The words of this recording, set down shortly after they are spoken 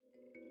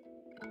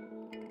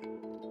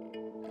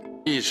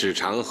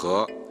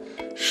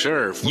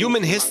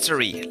Human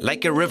history,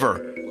 like a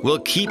river, will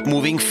keep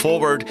moving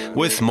forward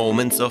with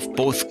moments of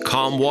both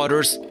calm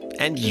waters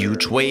and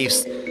huge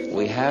waves.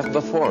 We have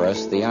before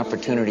us the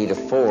opportunity to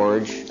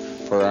forge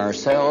for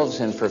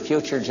ourselves and for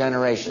future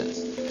generations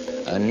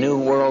a new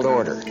world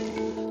order.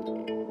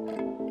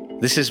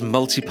 This is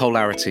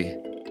Multipolarity,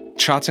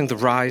 charting the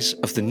rise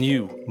of the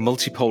new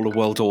multipolar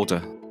world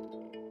order.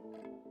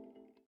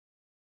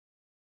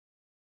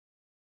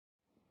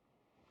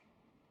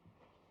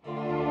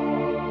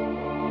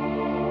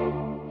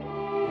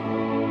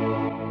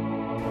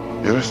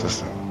 Your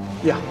assistant?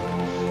 Yeah.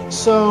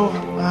 So,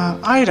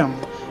 item.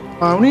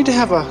 We need to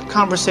have a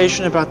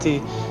conversation about the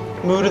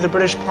mood of the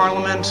British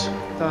Parliament,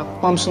 the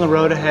bumps in the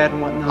road ahead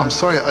and whatnot. I'm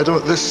sorry,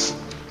 this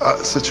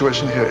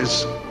situation here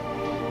is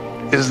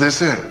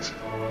this it?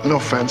 No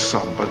offense,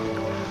 son, but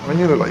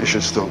you look like you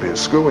should still be at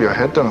school with your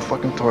head down a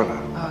fucking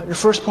toilet. Your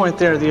first point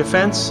there, the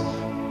offense,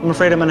 I'm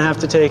afraid I'm gonna have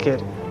to take it.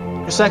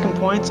 Your second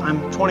point,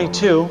 I'm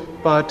 22,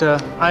 but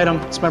item,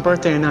 it's my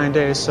birthday in 9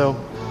 days, so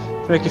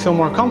to make you feel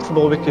more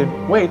comfortable, we could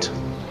wait.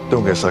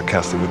 Don't get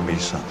sarcastic with me,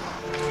 son.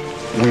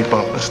 We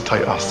bumped this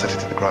tight-ass city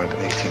to the ground in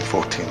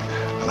 1814,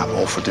 and I'm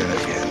all for doing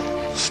it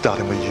again.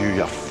 Starting with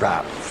you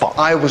frat fuck.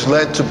 I was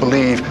led to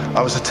believe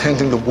I was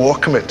attending the War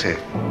Committee.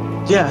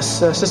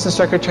 Yes, Assistant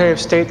Secretary of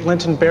State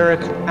Linton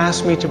Barrick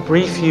asked me to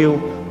brief you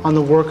on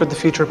the work of the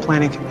Future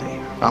Planning Committee.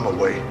 I'm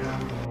away.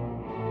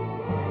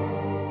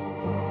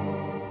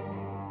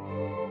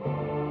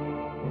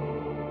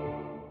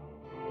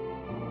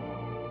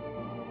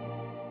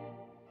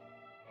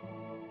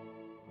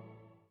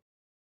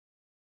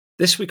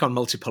 This week on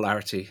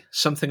Multipolarity,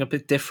 something a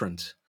bit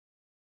different.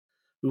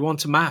 We want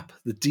to map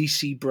the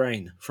DC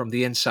brain from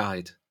the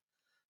inside.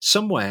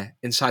 Somewhere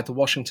inside the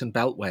Washington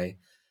Beltway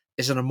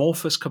is an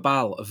amorphous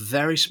cabal of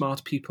very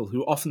smart people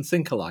who often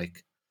think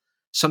alike,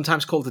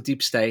 sometimes called the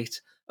deep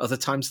state, other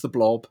times the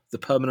blob, the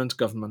permanent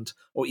government,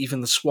 or even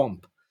the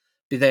swamp,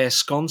 be they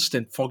ensconced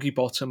in Foggy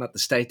Bottom at the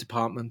State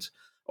Department,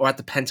 or at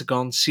the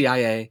Pentagon,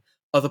 CIA,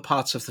 other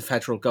parts of the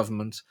federal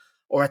government,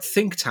 or at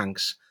think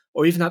tanks,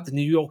 or even at the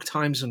New York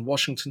Times and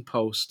Washington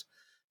Post.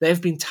 They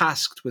have been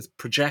tasked with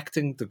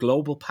projecting the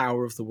global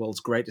power of the world's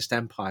greatest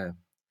empire.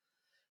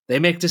 They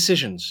make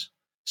decisions.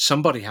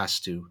 Somebody has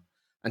to.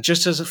 And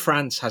just as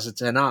France has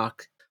its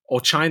ENARC,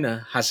 or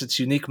China has its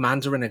unique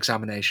Mandarin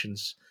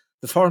examinations,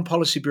 the foreign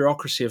policy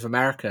bureaucracy of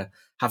America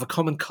have a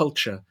common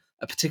culture,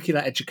 a particular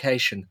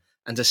education,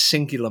 and a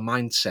singular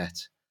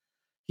mindset.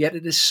 Yet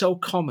it is so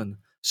common,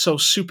 so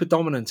super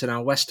dominant in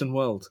our Western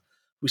world,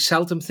 we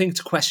seldom think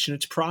to question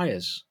its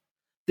priors.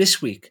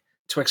 This week,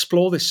 to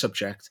explore this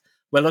subject,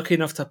 we're lucky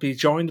enough to be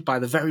joined by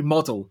the very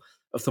model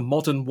of the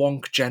modern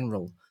wonk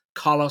general,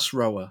 Carlos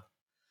Roa.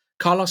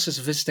 Carlos is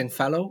a visiting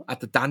fellow at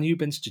the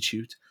Danube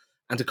Institute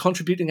and a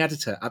contributing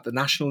editor at the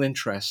National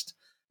Interest,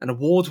 an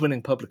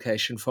award-winning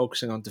publication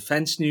focusing on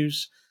defense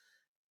news,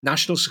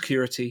 national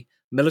security,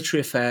 military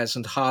affairs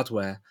and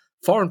hardware,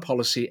 foreign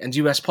policy and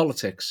US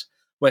politics,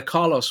 where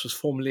Carlos was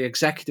formerly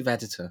executive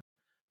editor.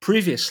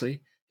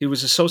 Previously, he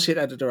was associate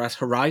editor at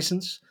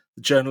Horizons,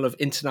 the Journal of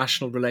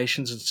International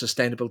Relations and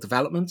Sustainable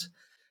Development.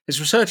 His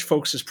research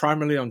focuses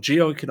primarily on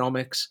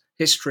geoeconomics,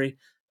 history,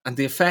 and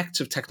the effects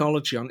of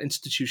technology on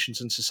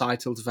institutions and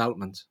societal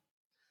development.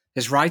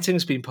 His writing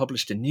has been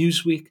published in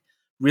Newsweek,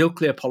 Real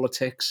Clear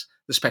Politics,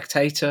 The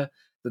Spectator,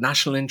 The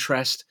National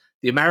Interest,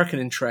 The American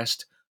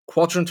Interest,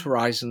 Quadrant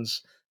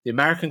Horizons, The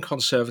American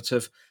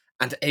Conservative,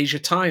 and Asia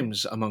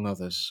Times, among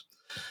others.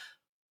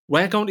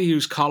 We're going to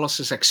use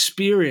Carlos's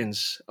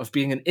experience of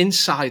being an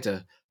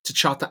insider to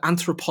chart the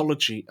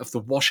anthropology of the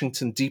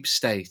Washington deep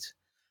state,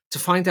 to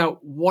find out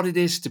what it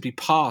is to be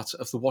part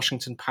of the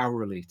Washington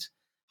power elite,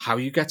 how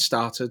you get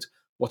started,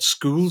 what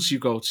schools you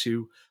go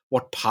to,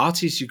 what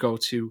parties you go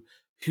to,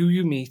 who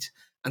you meet,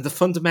 and the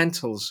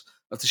fundamentals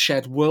of the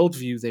shared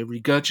worldview they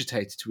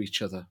regurgitate to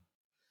each other.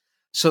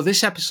 So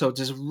this episode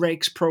is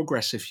Rake's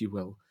progress, if you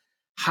will,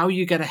 how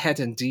you get ahead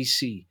in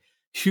DC,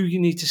 who you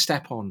need to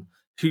step on,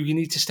 who you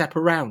need to step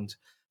around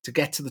to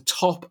get to the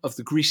top of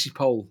the greasy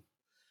pole.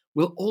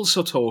 We'll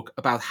also talk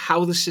about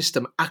how the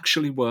system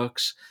actually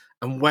works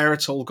and where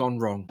it's all gone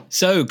wrong.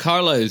 So,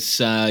 Carlos,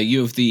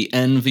 you have the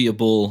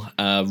enviable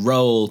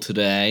role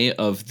today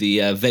of the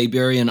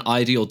Weberian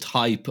ideal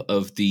type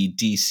of the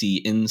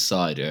DC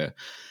insider.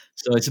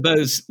 So I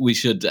suppose we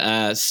should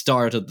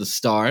start at the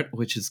start,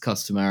 which is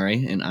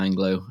customary in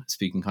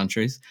Anglo-speaking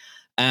countries.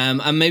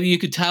 And maybe you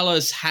could tell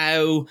us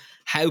how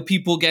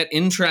people get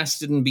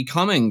interested in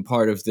becoming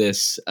part of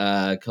this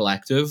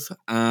collective,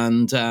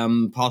 and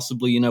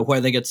possibly,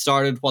 where they get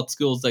started, what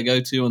schools they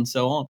go to, and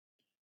so on.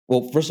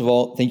 Well, first of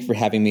all, thank you for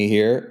having me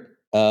here.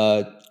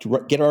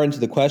 To get right into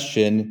the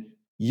question,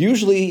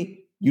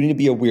 usually you need to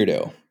be a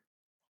weirdo.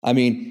 I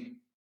mean,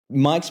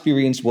 my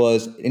experience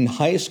was in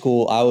high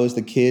school, I was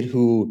the kid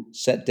who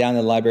sat down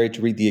in the library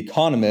to read The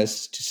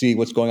Economist to see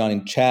what's going on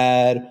in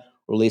Chad,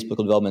 or latest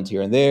political developments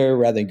here and there,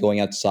 rather than going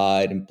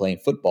outside and playing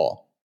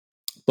football.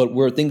 But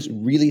where things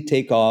really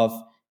take off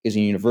is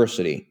in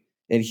university.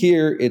 And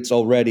here, it's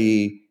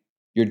already,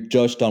 you're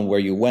judged on where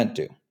you went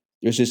to.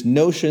 There's this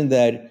notion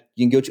that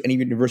you can go to any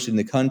university in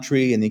the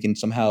country and you can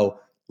somehow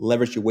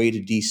leverage your way to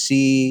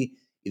DC,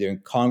 either in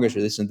Congress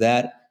or this and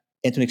that.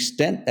 And to an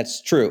extent,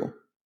 that's true.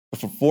 But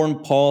for foreign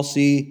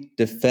policy,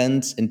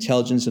 defense,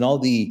 intelligence, and all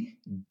the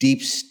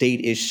deep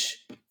state-ish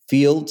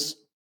fields,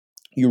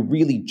 you're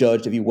really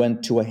judged if you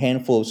went to a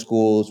handful of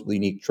schools with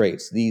unique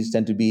traits. These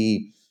tend to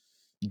be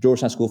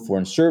Georgetown School of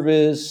Foreign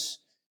Service,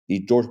 the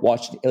George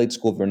Washington Elliott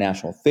School for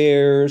International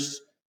Affairs,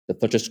 the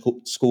Fletcher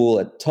School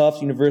at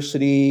Tufts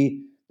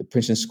University, the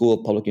Princeton School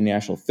of Public and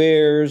National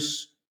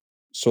Affairs,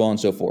 so on and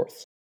so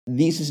forth.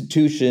 These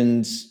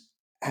institutions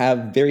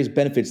have various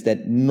benefits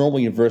that normal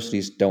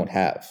universities don't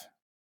have.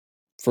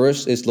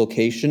 First is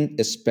location,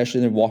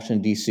 especially in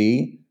Washington,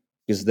 D.C.,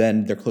 because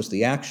then they're close to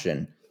the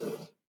action.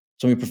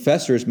 Some of your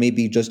professors may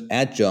be just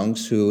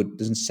adjuncts who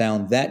doesn't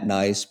sound that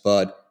nice,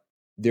 but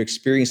they're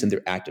experienced and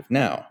they're active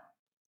now.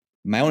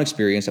 My own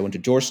experience, I went to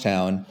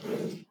Georgetown.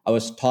 I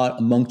was taught,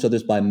 amongst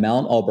others, by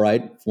Madeleine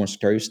Albright, former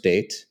Secretary of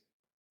State,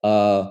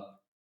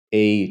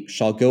 a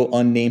shall go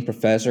unnamed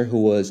professor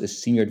who was a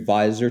senior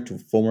advisor to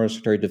former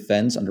Secretary of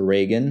Defense under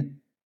Reagan.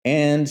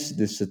 And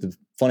this is the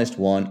funnest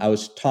one. I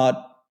was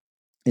taught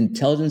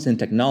intelligence and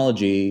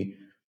technology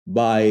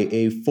by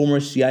a former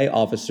CIA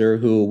officer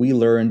who we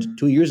learned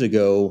 2 years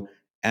ago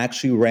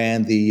actually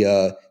ran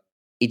the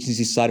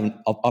agency side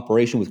of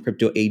operation with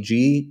Crypto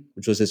AG,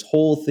 which was this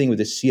whole thing where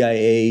the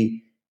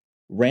CIA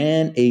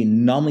ran a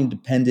nominally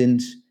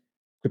independent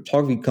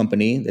cryptography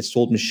company that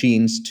sold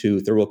machines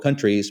to third world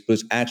countries, but it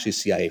was actually a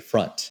CIA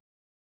front.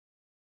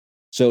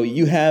 So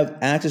you have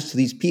access to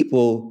these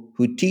people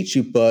who teach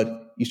you,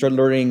 but you start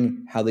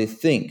learning how they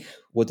think,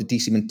 what the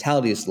DC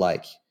mentality is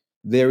like.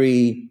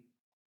 Very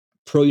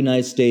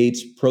pro-United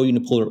States,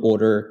 pro-unipolar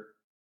order,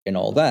 and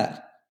all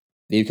that.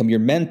 They become your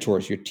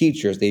mentors, your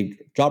teachers, they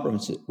job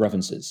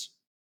references.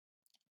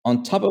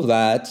 On top of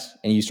that,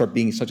 and you start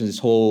being such as this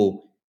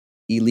whole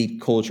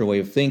elite culture way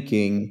of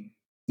thinking,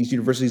 these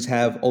universities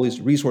have all these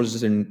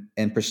resources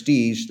and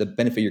prestige that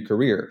benefit your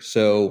career.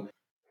 So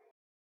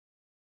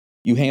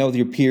you hang out with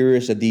your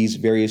peers at these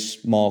various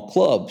small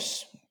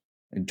clubs.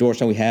 At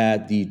Georgetown, we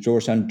had the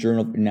Georgetown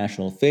Journal of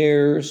International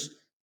Affairs,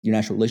 the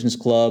International Relations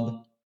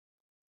Club,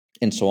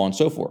 and so on and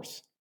so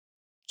forth.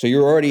 So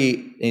you're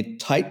already in a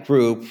tight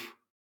group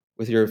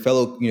with your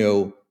fellow,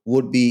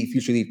 would-be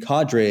future lead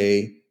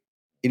cadre,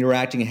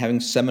 interacting and having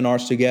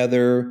seminars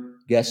together,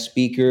 guest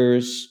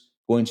speakers,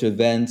 going to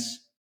events,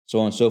 so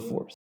on and so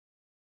forth.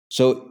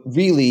 So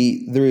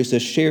really, there is a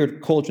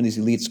shared culture in these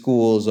elite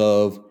schools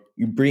of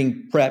you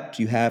being prepped,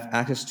 you have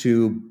access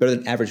to better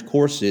than average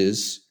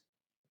courses,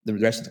 the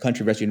rest of the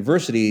country, the rest of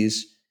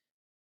universities,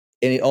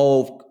 and it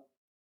all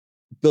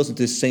builds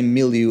into the same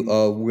milieu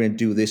of we're going to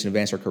do this and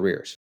advance our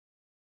careers.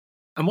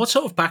 And what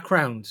sort of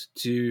background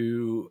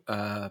do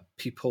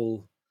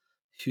people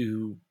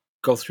who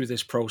go through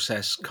this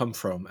process come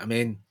from? I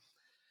mean,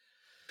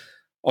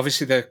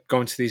 obviously they're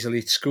going to these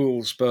elite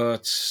schools,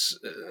 but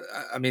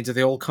I mean, do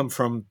they all come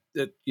from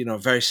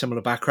very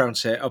similar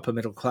backgrounds? Say upper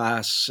middle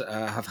class,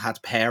 have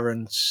had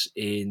parents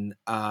in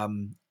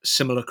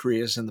similar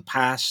careers in the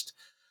past,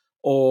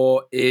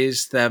 or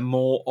is there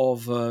more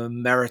of a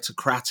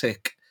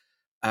meritocratic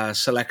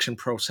selection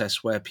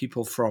process where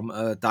people from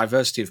a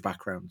diversity of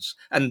backgrounds,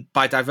 and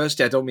by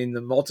diversity I don't mean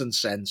the modern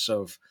sense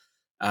of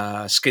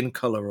skin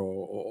color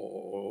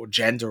or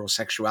gender or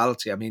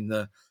sexuality. I mean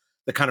the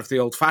kind of the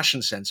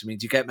old-fashioned sense. I mean,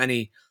 do you get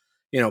many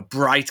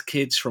bright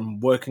kids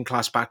from working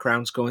class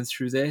backgrounds going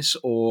through this,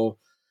 or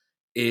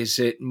is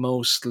it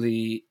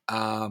mostly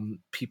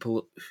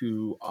people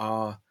who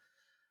are,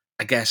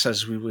 I guess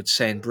as we would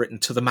say in Britain,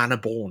 to the manor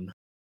born?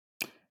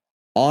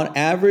 On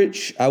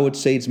average, I would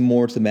say it's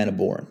more to the manor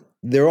born.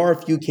 There are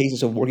a few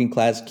cases of working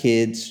class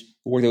kids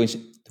who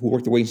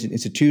work their way into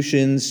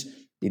institutions.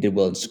 They did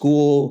well in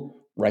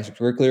school, right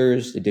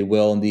extracurriculars. They did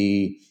well in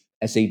the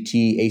SAT,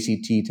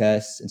 ACT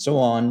tests, and so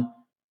on.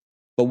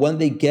 But when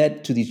they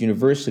get to these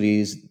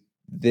universities,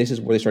 this is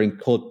where they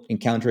start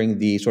encountering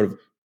the sort of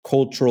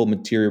cultural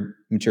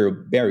material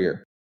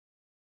barrier.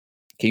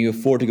 Can you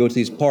afford to go to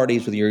these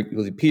parties with your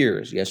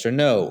peers? Yes or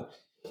no?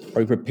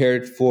 Are you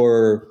prepared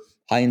for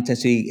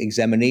high-intensity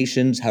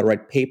examinations, how to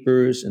write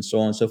papers, and so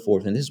on and so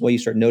forth? And this is why you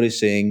start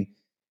noticing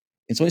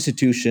in some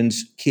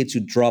institutions, kids who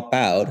drop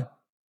out,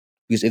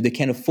 because if they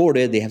can't afford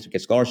it, they have to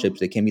get scholarships.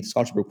 They can't meet the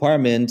scholarship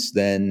requirements,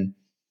 then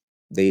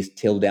they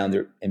tail down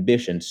their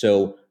ambition.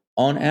 So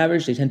on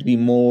average, they tend to be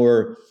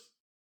more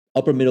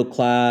upper middle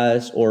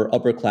class or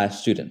upper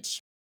class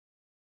students.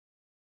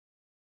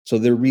 So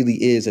there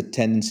really is a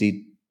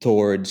tendency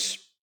towards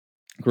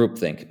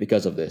groupthink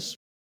because of this.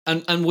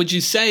 And would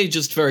you say,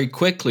 just very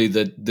quickly,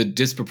 that the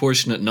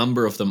disproportionate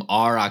number of them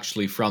are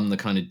actually from the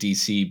kind of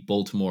DC,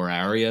 Baltimore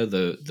area,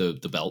 the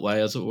Beltway,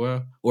 as it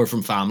were, or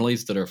from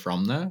families that are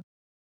from there?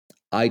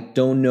 I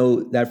don't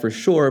know that for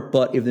sure,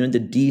 but if they're in the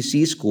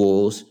DC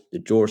schools, the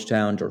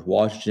Georgetown, George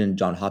Washington,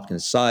 Johns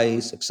Hopkins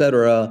SAIS,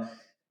 etc.,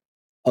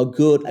 I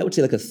would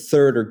say like a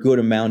third or good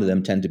amount of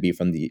them tend to be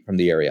from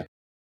the area.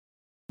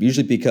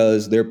 Usually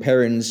because their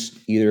parents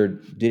either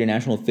did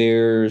international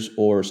affairs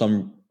or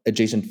some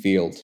adjacent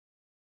field.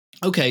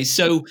 Okay,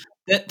 so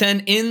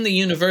then in the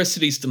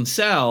universities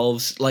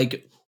themselves,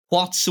 like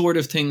what sort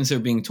of things are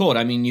being taught?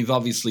 I mean, you've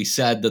obviously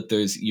said that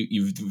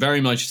you've very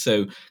much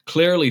so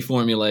clearly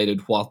formulated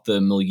what the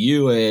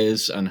milieu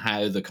is and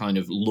how the kind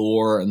of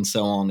lore and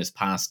so on is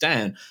passed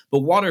down. But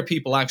what are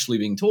people actually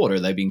being taught? Are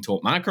they being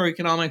taught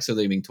macroeconomics? Are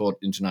they being taught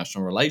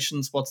international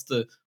relations? What's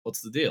the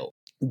deal?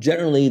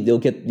 Generally they'll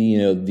get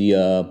they'll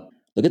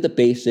get the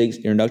basics,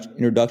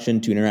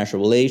 introduction to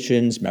international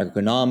relations,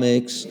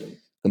 macroeconomics,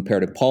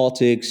 comparative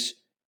politics,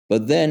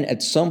 but then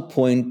at some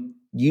point,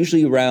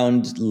 usually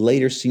around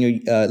later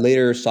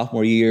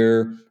sophomore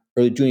year,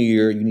 early junior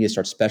year, you need to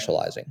start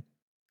specializing.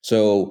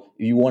 So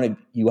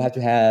you have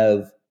to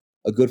have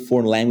a good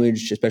foreign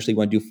language, especially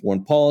when you do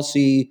foreign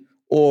policy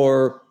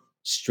or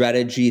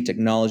strategy,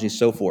 technology,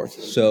 so forth.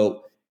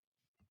 So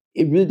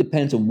it really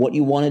depends on what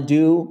you want to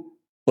do.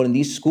 But in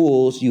these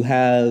schools, you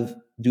have,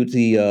 due to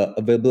the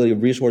availability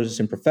of resources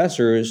and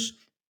professors,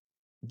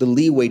 the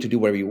leeway to do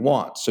whatever you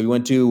want. So you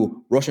went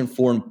to Russian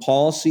foreign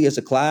policy as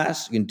a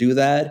class, you can do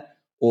that,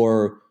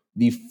 or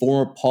the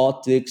foreign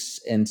politics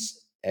and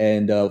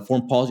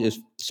foreign policy as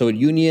Soviet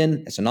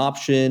Union, that's an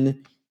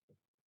option.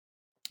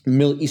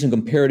 Middle Eastern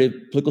comparative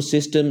political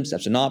systems,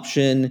 that's an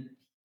option.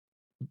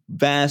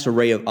 Vast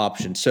array of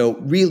options. So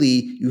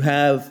really, you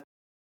have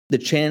the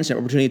chance and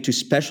opportunity to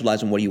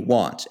specialize in what you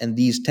want. And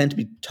these tend to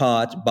be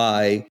taught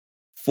by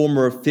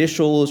former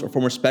officials or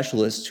former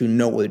specialists who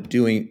know what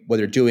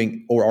they're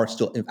doing, or are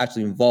still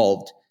actually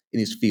involved in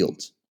these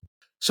fields.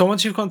 So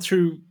once you've gone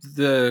through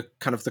the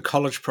kind of the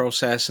college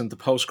process and the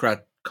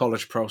postgrad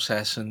college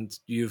process, and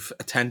you've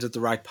attended the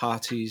right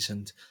parties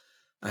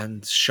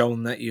and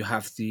shown that you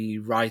have the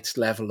right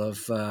level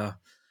of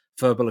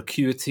verbal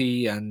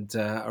acuity and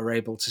are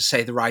able to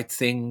say the right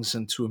things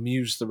and to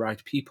amuse the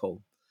right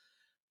people,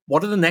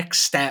 what are the next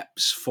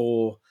steps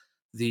for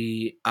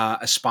the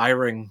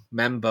aspiring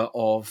member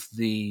of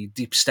the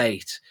deep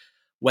state?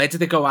 Where do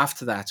they go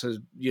after that?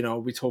 Are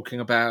we talking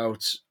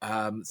about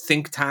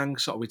think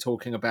tanks? Are we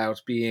talking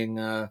about being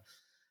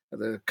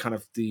the kind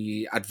of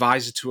the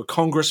advisor to a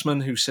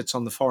congressman who sits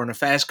on the Foreign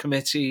Affairs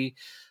Committee?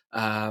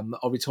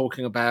 Are we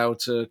talking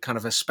about kind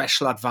of a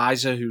special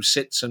advisor who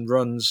sits and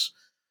runs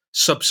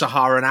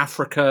sub-Saharan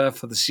Africa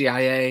for the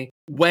CIA?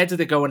 Where do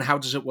they go and how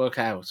does it work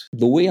out?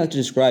 The way I like to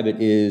describe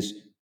it is,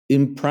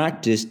 in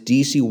practice,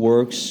 DC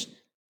works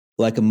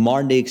like a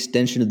modern day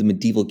extension of the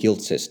medieval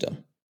guild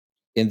system.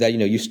 In that,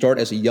 you start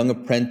as a young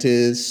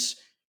apprentice,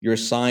 you're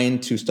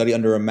assigned to study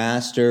under a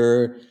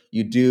master,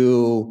 you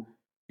do,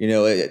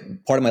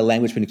 part of my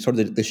language, when you sort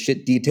of the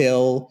shit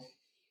detail,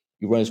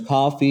 you run his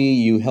coffee,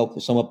 you help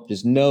sum up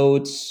his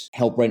notes,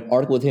 help write an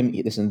article with him,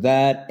 this and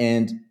that.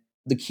 And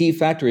the key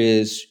factor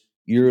is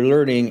you're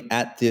learning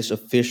at this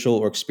official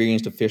or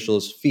experienced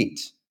official's feet.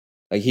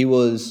 Like, he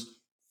was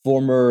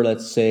former,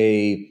 let's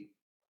say,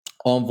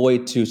 envoy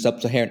to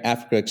sub-Saharan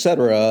Africa,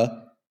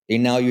 etc.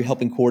 And now you're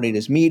helping coordinate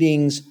his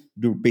meetings,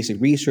 do basic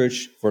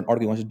research for an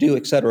article he wants to do,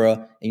 etc.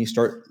 And you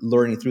start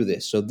learning through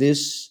this. So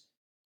this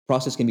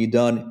process can be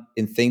done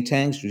in think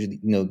tanks, which is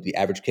the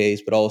average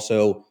case, but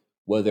also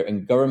whether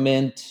in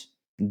government,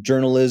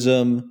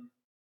 journalism,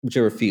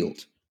 whichever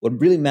field. What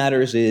really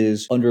matters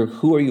is under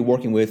who are you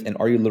working with and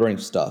are you learning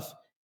stuff?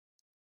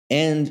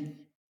 And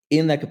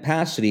in that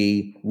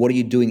capacity, what are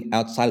you doing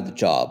outside of the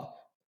job?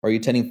 Are you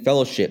attending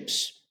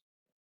fellowships?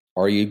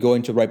 Are you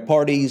going to the right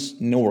parties,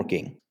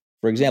 networking?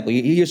 For example,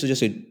 here's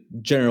just a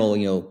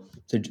general,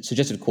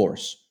 suggested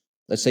course.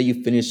 Let's say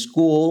you finish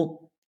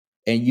school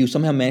and you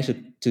somehow manage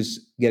to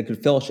get a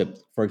good fellowship.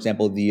 For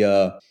example,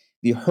 the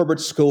Herbert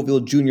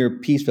Scoville Jr.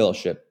 Peace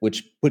Fellowship,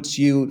 which puts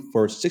you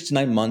for 6 to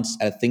 9 months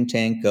at a think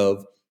tank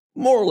of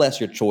more or less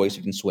your choice.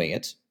 You can swing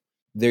it.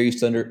 There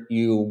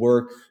you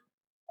work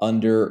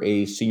under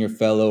a senior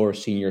fellow or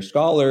senior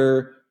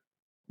scholar,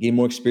 gain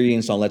more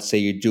experience on, let's say,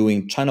 you're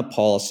doing China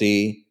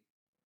policy.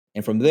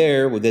 And from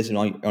there, with this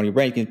on your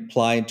brain, you can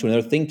apply to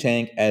another think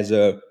tank as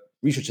a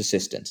research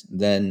assistant.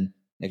 Then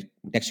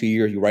next few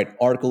years, you write an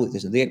article,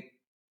 this and that,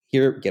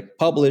 here, get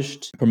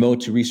published, promote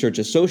to research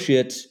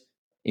associate,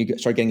 and you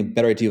start getting a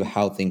better idea of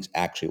how things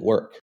actually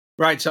work.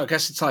 Right. So I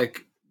guess it's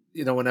like,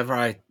 whenever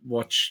I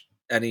watch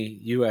any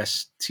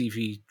US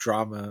TV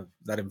drama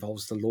that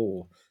involves the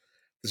law,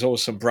 there's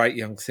always some bright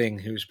young thing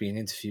who's being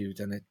interviewed,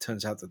 and it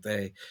turns out that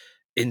they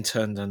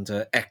interned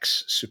under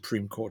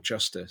ex-Supreme Court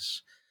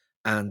Justice.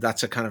 And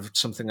that's a kind of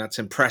something that's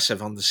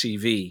impressive on the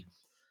CV.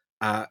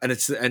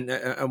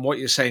 And what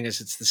you're saying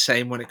is it's the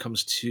same when it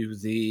comes to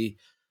the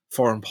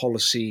foreign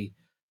policy,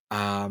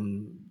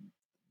 kind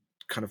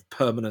of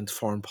permanent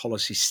foreign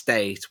policy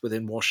state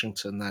within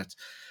Washington, that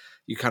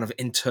you kind of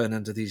intern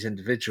under these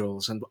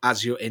individuals. And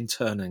as you're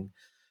interning,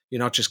 you're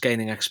not just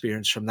gaining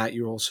experience from that,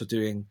 you're also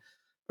doing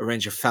a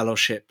range of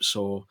fellowships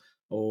or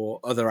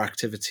other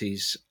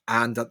activities.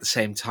 And at the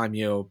same time,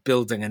 you're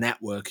building a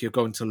network. You're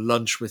going to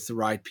lunch with the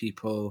right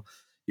people.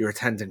 You're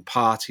attending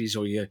parties,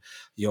 or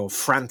you're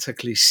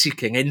frantically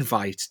seeking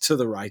invite to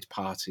the right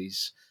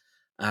parties.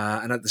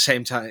 And at the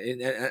same time,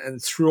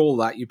 and through all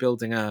that, you're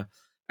building a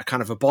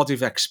kind of a body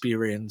of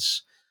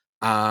experience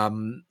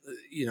um,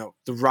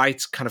 the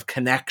right kind of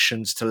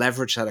connections to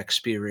leverage that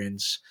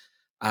experience.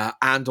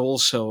 And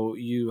also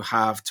you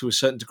have, to a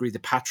certain degree, the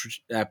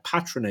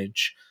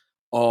patronage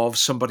of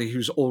somebody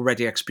who's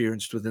already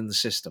experienced within the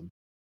system.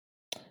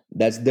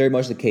 That's very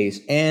much the case.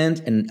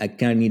 And I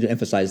kind of need to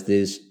emphasize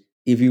this.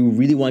 If you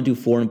really want to do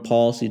foreign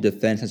policy,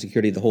 defense, and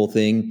security, the whole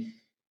thing,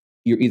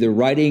 you're either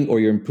writing or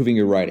you're improving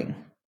your writing.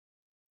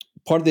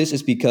 Part of this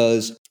is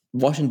because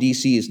Washington,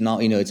 D.C. is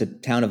not, it's a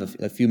town of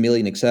a few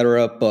million, et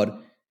cetera. But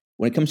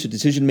when it comes to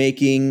decision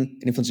making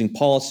and influencing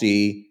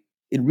policy,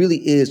 it really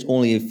is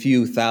only a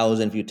few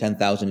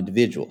 10,000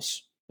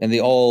 individuals. And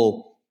they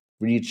all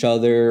read each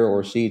other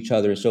or see each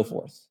other and so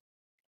forth.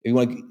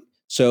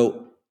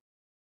 So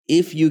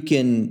if you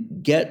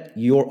can get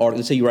your article,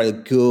 let's say you write a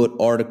good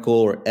article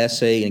or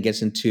essay and it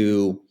gets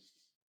into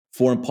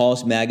Foreign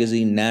Policy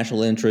Magazine,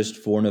 National Interest,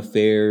 Foreign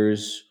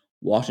Affairs,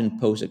 Washington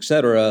Post,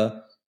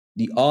 etc.,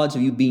 the odds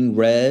of you being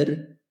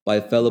read by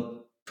a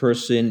fellow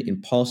person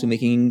in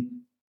policymaking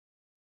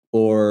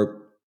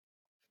or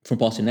from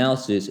policy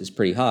analysis is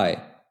pretty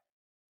high.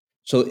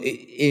 So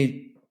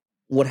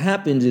what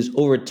happens is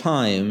over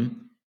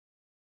time,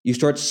 you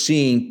start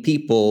seeing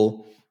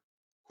people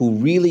who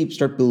really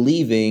start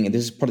believing, and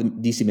this is part of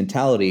the DC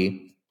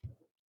mentality,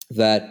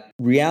 that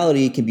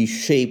reality can be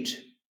shaped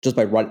just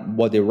by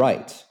what they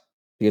write.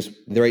 Because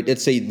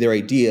let's say their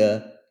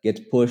idea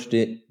gets pushed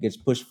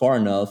far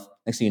enough,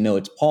 next thing you know,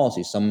 it's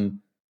policy.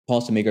 Some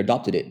policymaker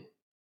adopted it.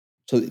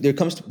 So there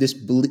comes to this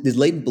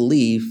latent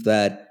belief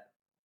that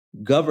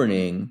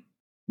governing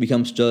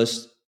becomes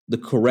just the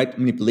correct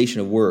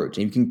manipulation of words.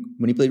 And if you can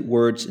manipulate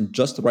words in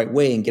just the right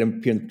way and get them to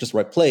appear in just the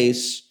right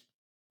place,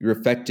 you're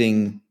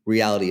affecting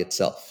reality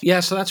itself. Yeah,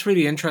 so that's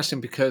really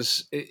interesting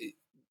because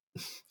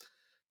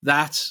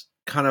that's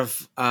kind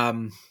of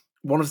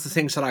one of the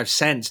things that I've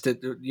sensed.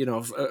 That,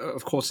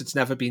 of course, it's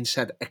never been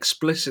said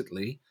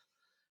explicitly,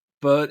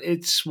 but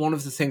it's one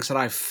of the things that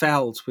I've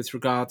felt with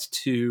regards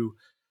to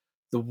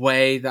the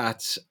way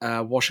that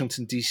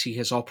Washington, D.C.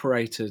 has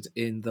operated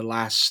in the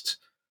last,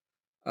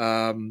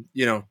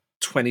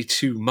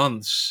 22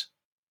 months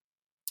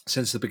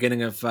since the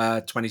beginning of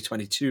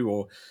 2022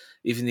 or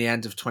even the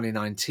end of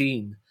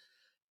 2019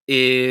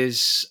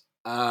 is,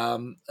 a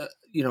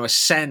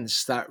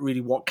sense that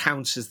really what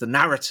counts is the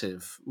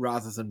narrative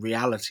rather than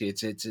reality.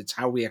 It's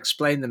how we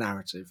explain the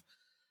narrative.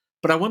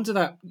 But I wonder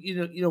that,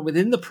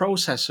 within the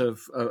process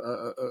of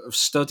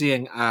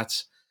studying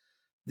at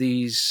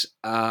these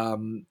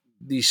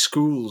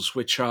schools,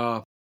 which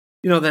are,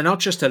 they're not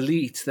just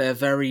elite, they're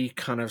very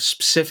kind of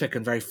specific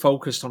and very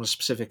focused on a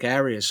specific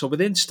area. So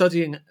within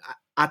studying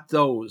at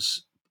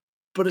those,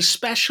 but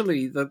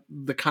especially the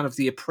kind of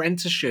the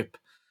apprenticeship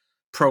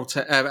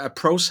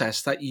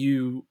process that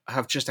you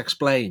have just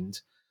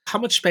explained, how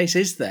much space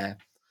is there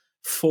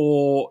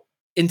for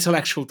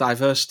intellectual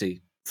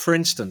diversity? For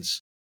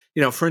instance,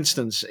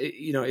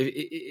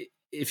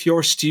 if you're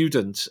a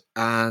student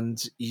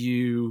and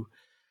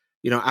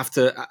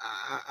after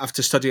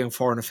studying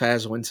foreign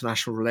affairs or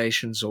international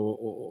relations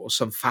or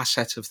some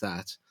facet of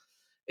that,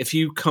 if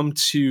you come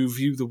to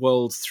view the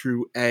world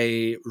through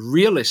a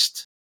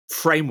realist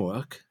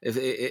framework,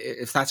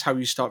 if that's how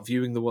you start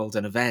viewing the world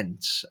in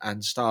events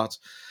and start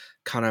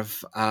kind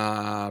of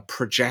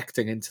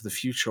projecting into the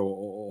future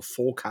or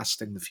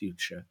forecasting the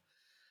future,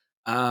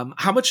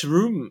 how much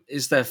room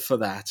is there for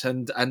that?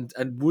 And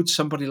would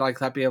somebody like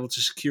that be able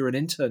to secure an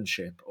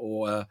internship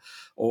or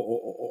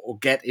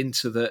get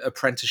into the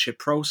apprenticeship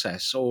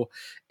process, or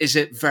is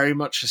it very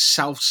much a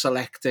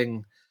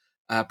self-selecting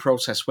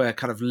process where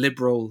kind of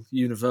liberal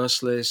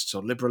universalists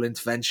or liberal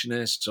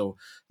interventionists or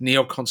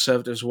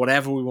neoconservatives,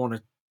 whatever we want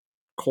to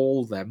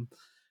call them,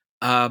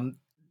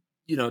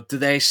 do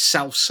they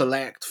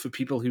self-select for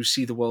people who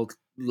see the world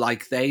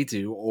like they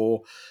do,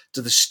 or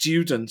do the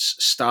students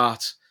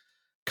start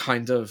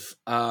kind of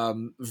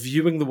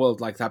viewing the world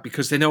like that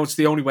because they know it's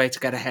the only way to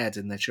get ahead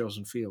in their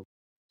chosen field?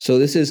 So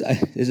this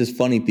is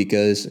funny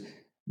because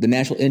the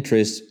National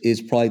Interest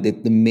is probably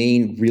the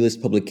main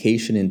realist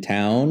publication in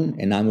town,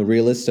 and I'm a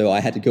realist, so I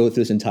had to go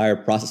through this entire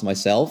process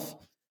myself.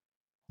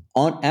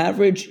 On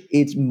average,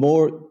 it's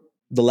more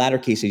the latter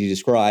case that you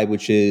described,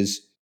 which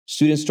is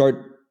students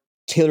start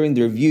tailoring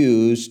their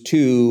views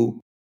to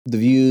the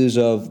views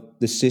of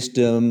the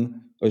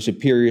system or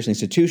superiors and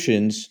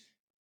institutions,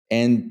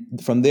 and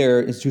from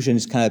there,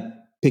 institutions kind of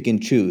pick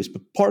and choose.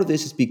 But part of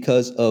this is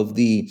because of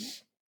the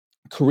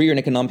career and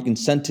economic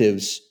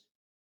incentives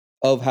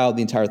of how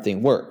the entire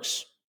thing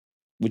works,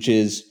 which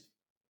is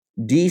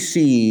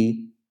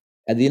DC,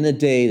 at the end of the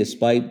day,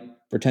 despite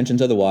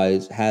pretensions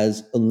otherwise,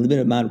 has a limited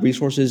amount of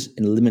resources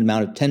and a limited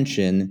amount of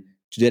attention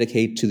to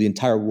dedicate to the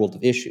entire world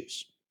of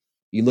issues.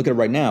 You look at it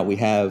right now, we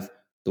have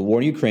the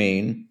war in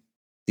Ukraine,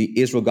 the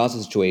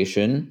Israel-Gaza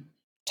situation,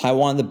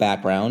 Taiwan in the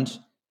background,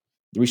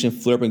 the recent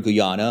flare-up in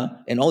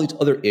Guyana, and all these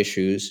other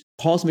issues.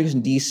 Policymakers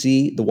in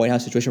DC, the White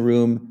House Situation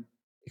Room,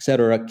 et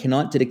cetera,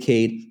 cannot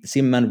dedicate the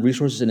same amount of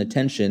resources and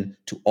attention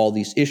to all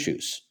these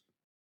issues.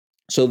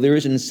 So there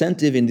is an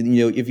incentive in,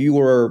 if you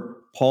were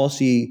a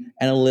policy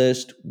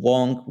analyst,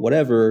 wonk,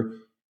 whatever,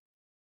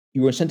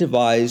 you were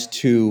incentivized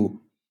to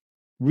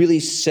really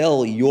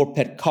sell your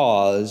pet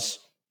cause,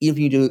 even if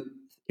you do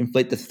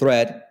inflate the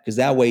threat, because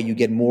that way you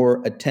get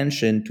more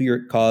attention to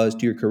your cause,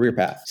 to your career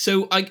path.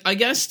 So I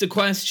guess the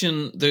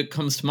question that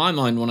comes to my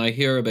mind when I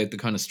hear about the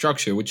kind of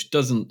structure, which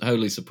doesn't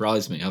wholly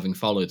surprise me, having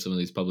followed some of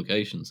these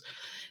publications,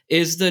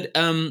 is that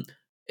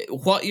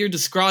what you're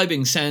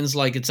describing sounds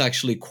like it's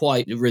actually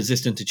quite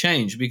resistant to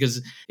change.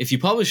 Because if you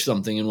publish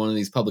something in one of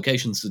these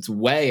publications that's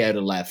way out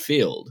of left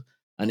field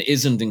and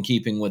isn't in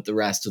keeping with the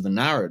rest of the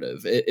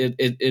narrative,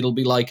 it'll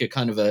be like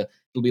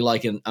it'll be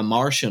like a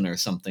Martian or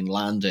something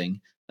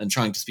landing and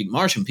trying to speak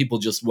Martian. People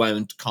just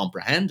won't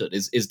comprehend it.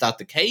 Is that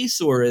the case,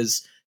 or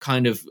is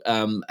kind of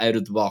out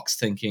of the box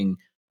thinking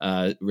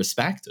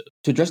respected?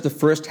 To address the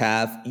first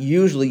half,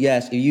 usually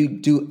yes. If you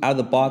do out of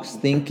the box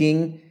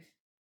thinking,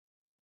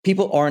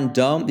 people aren't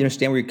dumb. They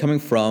understand where you're coming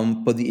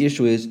from, but the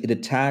issue is it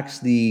attacks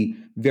the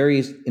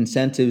various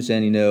incentives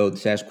and the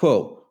status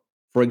quo.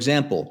 For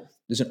example,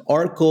 there's an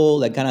article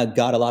that kind of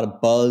got a lot of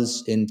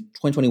buzz in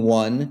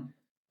 2021.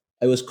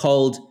 It was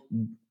called,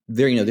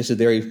 this is a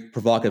very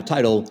provocative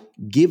title,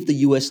 "Give the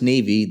U.S.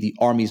 Navy the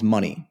Army's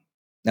Money."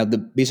 Now, the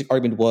basic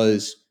argument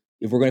was,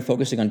 if we're going to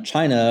focusing on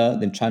China,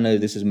 then China,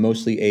 this is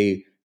mostly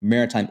a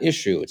maritime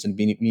issue.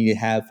 We need to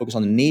have focus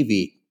on the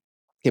Navy,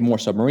 get more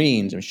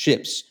submarines and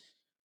ships.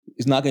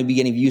 It's not going to be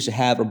any use to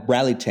have a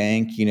Bradley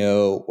tank,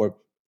 or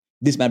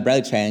this amount of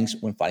Bradley tanks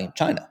when fighting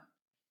China.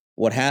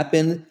 What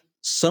happened?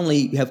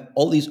 Suddenly, you have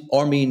all these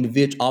Army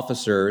individual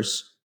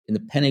officers in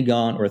the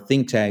Pentagon or a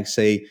think tank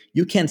say,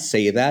 you can't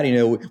say that.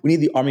 We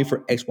need the Army for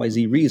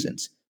XYZ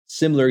reasons.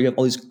 Similar, you have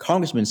all these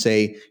congressmen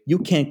say, you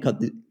can't cut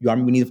the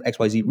Army, we need it for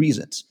XYZ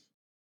reasons.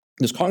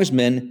 Those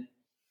congressmen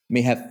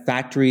may have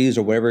factories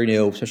or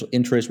whatever, special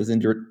interests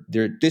within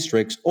their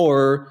districts,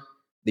 or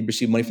they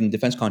receive money from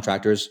defense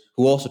contractors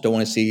who also don't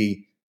want to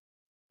see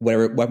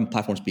whatever weapon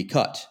platforms be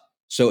cut.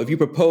 So if you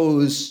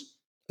propose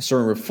a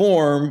certain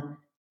reform,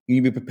 you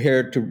need to be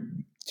prepared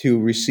to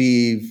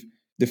receive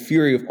the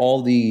fury of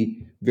all the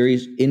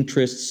various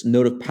interests,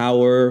 node of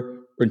power,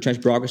 or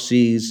entrenched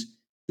bureaucracies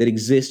that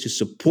exist to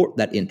support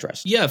that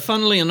interest. Yeah,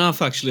 funnily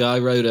enough, actually, I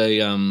wrote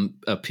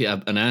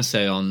an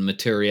essay on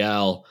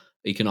material,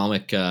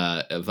 economic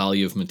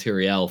value of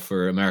materiel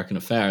for American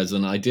affairs,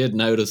 and I did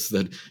notice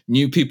that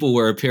new people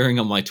were appearing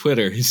on my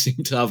Twitter who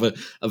seemed to have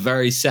a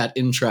very set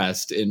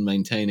interest in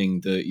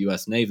maintaining the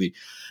U.S. Navy.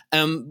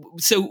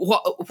 So,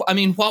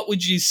 what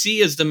would you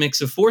see as the mix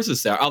of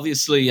forces there?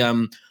 Obviously,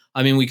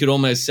 we could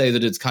almost say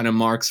that it's kind of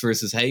Marx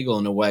versus Hegel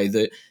in a way.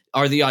 That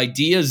are the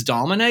ideas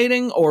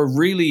dominating, or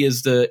really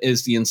is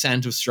the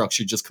incentive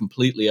structure just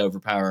completely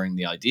overpowering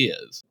the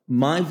ideas?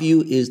 My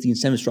view is the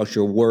incentive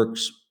structure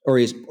works or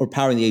is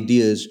overpowering the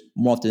ideas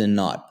more often than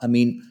not.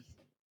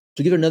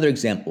 To give another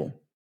example,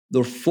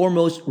 the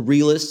foremost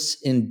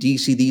realists in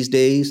DC these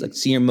days, like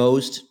senior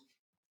most,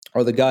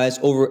 are the guys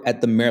over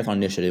at the Marathon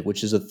Initiative,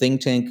 which is a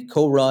think tank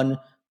co-run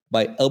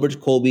by Elbridge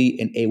Colby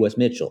and A. Wes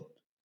Mitchell.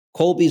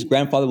 Colby's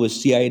grandfather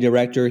was CIA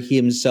director. He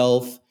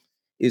himself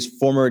is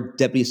former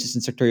Deputy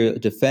Assistant Secretary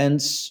of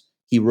Defense.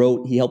 He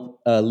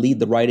helped lead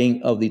the writing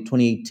of the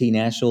 2018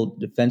 National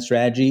Defense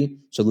Strategy.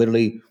 So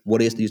literally,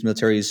 what is the U.S.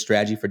 military's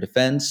strategy for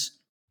defense?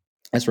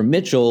 As for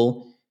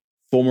Mitchell,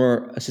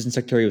 former Assistant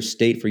Secretary of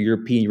State for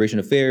European Eurasian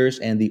Affairs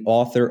and the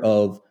author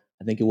of,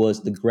 I think it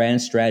was, The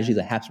Grand Strategy of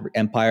the Habsburg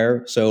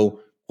Empire. So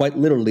quite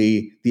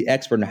literally, the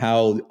expert in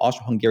how the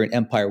Austro-Hungarian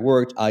Empire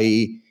worked,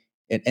 i.e.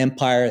 an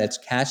empire that's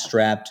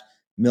cash-strapped,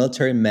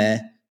 military meh,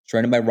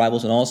 surrounded by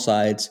rivals on all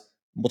sides,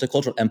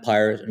 multicultural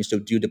empires, and you still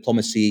do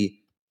diplomacy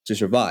to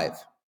survive.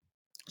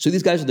 So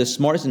these guys are the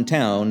smartest in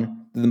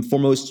town, the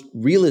foremost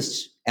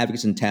realist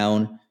advocates in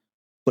town.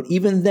 But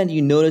even then,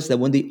 you notice that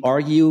when they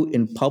argue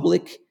in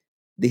public,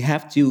 they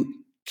have to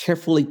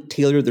carefully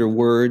tailor their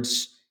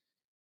words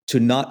to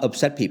not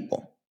upset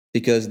people,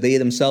 because they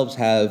themselves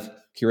have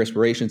clear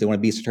aspirations. They want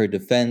to be Secretary of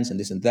Defense and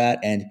this and that.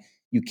 And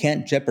you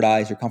can't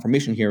jeopardize your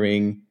confirmation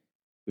hearing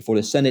before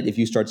the Senate if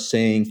you start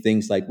saying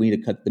things like, we need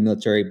to cut the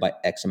military by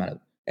X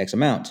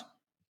amount.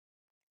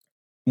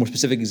 More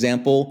specific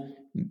example,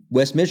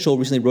 Wes Mitchell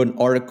recently wrote an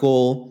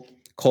article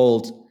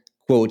called,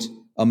 quote,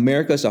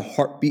 "America's a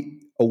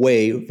heartbeat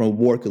away from a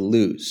war it could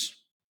lose,"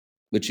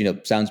 which,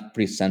 sounds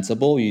pretty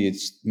sensible.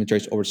 It's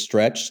military's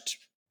overstretched.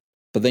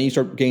 But then you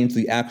start getting into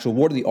the actual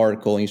word of the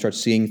article and you start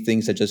seeing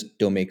things that just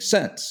don't make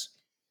sense.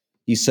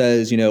 He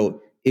says,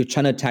 if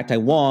China attacked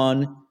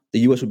Taiwan, the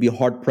U.S. would be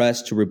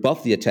hard-pressed to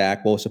rebuff the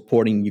attack while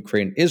supporting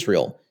Ukraine and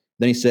Israel.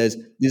 Then he says,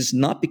 this is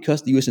not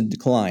because the U.S. is in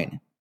decline.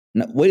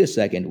 Now, wait a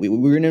second.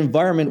 We're in an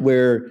environment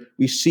where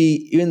we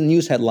see, even in the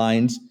news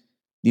headlines,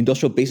 the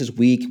industrial base is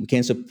weak. We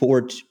can't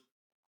support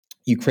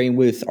Ukraine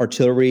with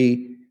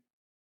artillery.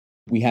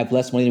 We have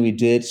less money than we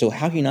did. So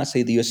how can you not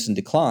say the U.S. is in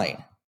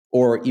decline?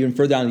 Or even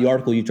further down in the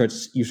article, you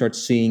start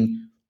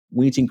seeing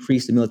we need to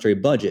increase the military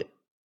budget.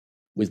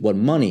 With what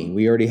money?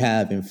 We already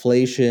have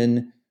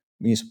inflation.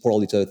 We need to support all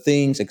these other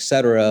things,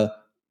 etc.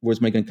 Where's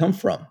money going to come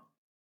from?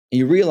 And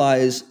you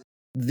realize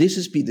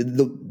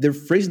they're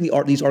phrasing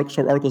these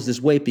articles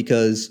this way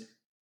because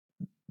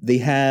they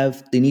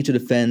need to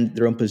defend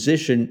their own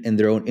position and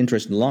their own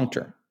interest in the long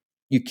term.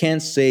 You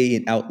can't say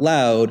it out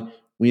loud,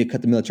 we need to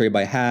cut the military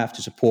by half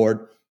to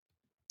support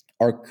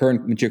our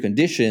current material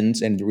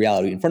conditions and the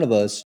reality in front of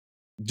us.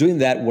 Doing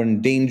that would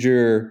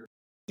endanger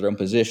their own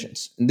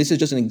positions. And this is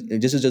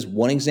just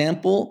one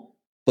example,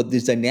 but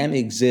this dynamic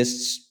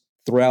exists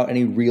throughout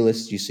any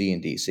realist you see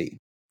in DC.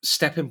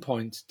 Stepping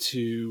point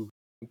to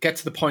get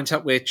to the point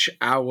at which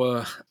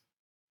our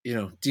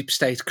deep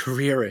state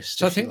careerists.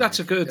 So I think that's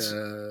a good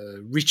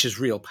reaches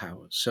real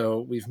power.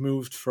 So we've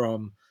moved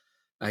from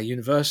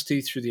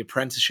university through the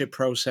apprenticeship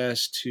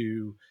process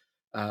to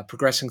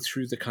progressing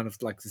through the kind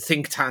of like the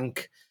think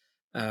tank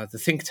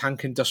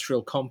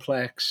industrial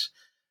complex.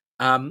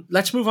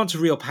 Let's move on to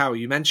real power.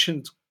 You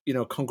mentioned,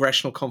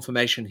 congressional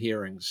confirmation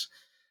hearings.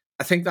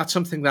 I think that's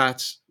something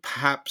that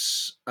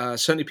perhaps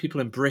certainly people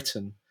in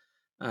Britain,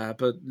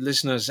 but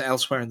listeners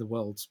elsewhere in the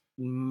world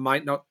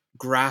might not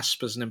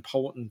grasp as an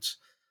important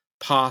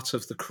part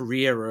of the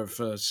career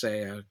of,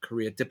 say, a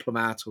career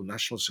diplomat or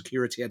national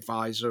security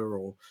advisor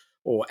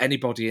or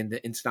anybody in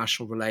the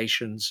international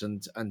relations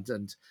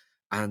and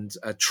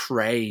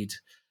trade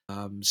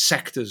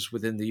sectors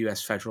within the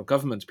US federal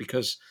government.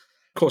 Because,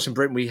 of course, in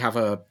Britain we have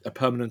a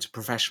permanent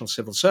professional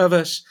civil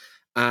service,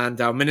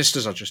 and our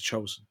ministers are just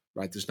chosen.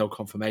 Right? There's no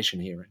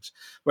confirmation hearings.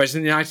 Whereas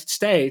in the United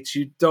States,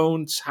 you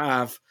don't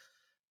have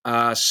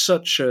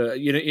such a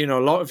a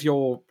lot of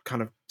your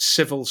kind of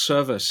civil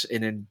service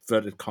in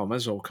inverted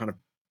commas or kind of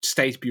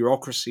state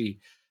bureaucracy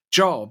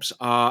jobs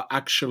are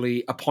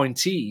actually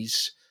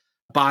appointees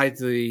by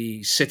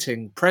the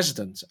sitting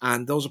president,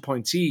 and those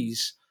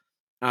appointees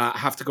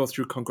have to go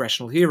through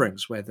congressional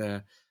hearings where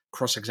they're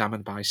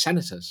cross-examined by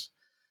senators.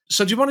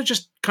 So do you want to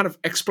just kind of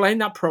explain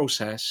that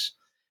process,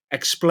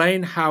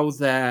 explain how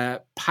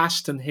their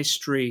past and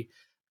history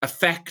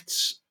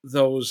affects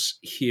those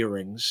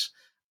hearings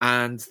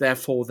and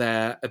therefore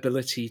their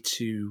ability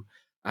to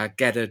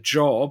get a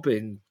job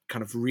in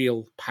kind of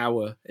real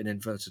power, in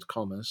inverted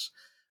commas,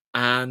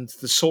 and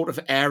the sort of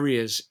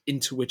areas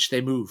into which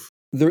they move?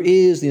 There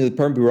is, the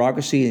permanent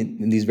bureaucracy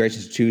in these various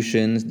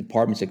institutions,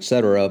 departments,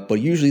 etc.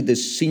 But usually the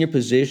senior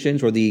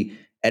positions or the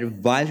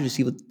advisors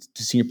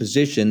to senior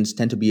positions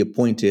tend to be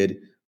appointed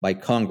by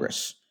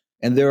Congress.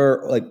 And there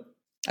are,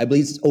 I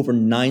believe it's over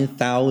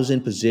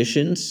 9,000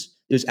 positions.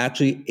 There's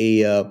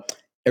actually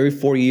every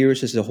 4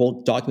 years, there's a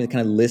whole document that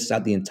kind of lists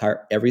out the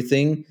entire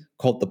everything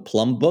called the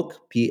Plum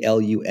Book,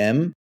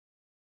 Plum.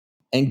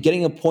 And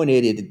getting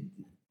appointed, it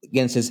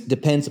again says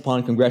depends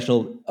upon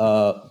congressional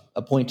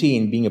appointee,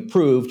 and being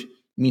approved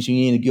means you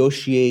need to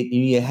negotiate, you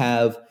need to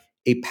have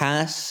a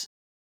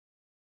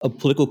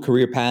political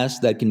career pass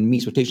that can meet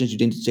expectations. You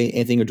didn't say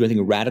anything or do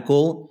anything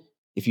radical.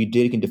 If you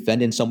did, you can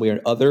defend it in some way or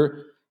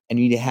other. And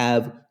you need to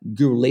have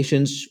good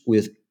relations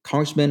with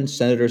congressmen,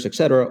 senators,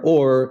 etc.,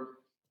 or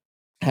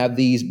have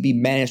these be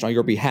managed on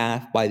your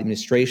behalf by the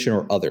administration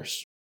or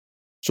others.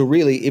 So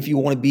really, if you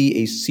want to be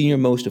a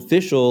senior-most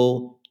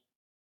official,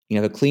 you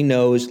have a clean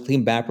nose,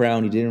 clean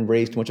background, you didn't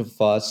raise too much of a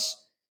fuss,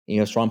 and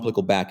you have strong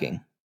political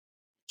backing.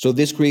 So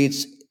this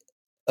creates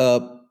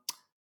an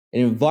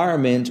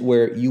environment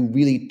where you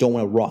really don't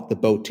want to rock the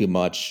boat too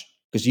much,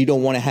 because you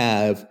don't want to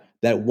have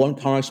that one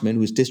congressman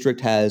whose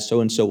district has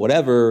so-and-so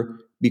whatever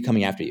be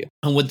coming after you.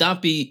 And would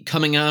that be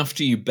coming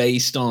after you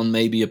based on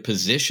maybe a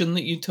position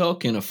that you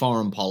took in a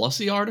foreign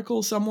policy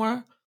article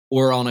somewhere,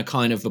 or on a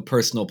kind of a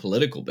personal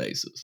political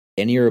basis?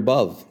 Any or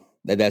above.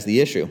 That's the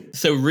issue.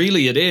 So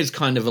really it is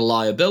kind of a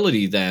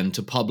liability then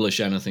to publish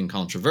anything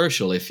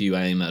controversial if you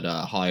aim at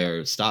a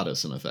higher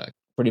status, in effect.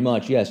 Pretty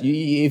much, yes.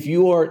 If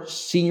you are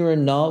senior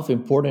enough,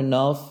 important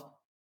enough,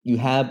 you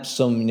have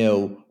some,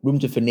 room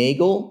to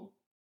finagle,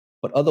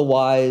 but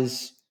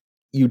otherwise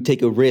you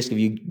take a risk if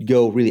you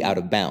go really out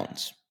of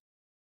bounds.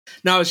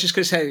 No, I was just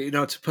going to say,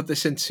 to put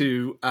this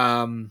into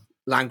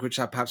language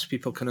that perhaps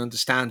people can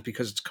understand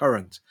because it's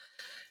current.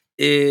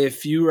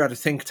 If you were at a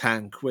think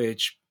tank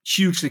which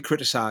hugely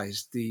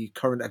criticized the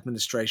current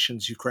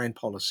administration's Ukraine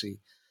policy,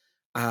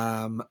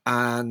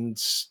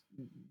 and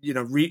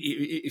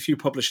if you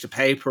published a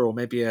paper or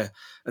maybe an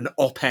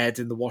op-ed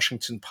in the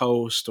Washington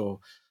Post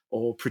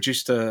or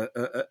produced a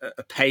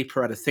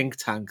paper at a think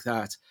tank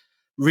that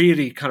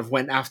really kind of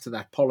went after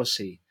that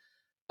policy,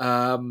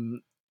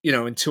 in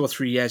 2 or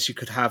 3 years you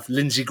could have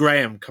Lindsey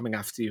Graham coming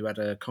after you at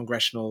a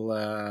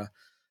congressional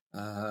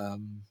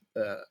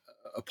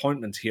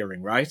appointment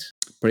hearing, right?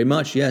 Pretty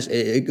much, yes.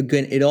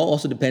 It all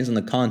also depends on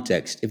the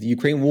context. If the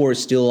Ukraine war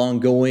is still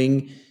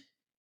ongoing,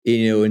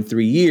 in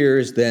 3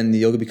 years, then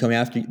they'll come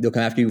after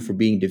you for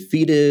being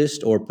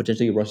defeatist or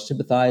potentially a Russian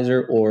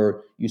sympathizer,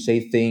 or you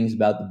say things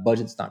about the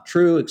budget's not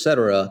true,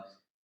 etc.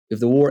 If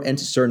the war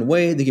ends a certain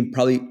way, they can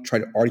probably try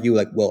to argue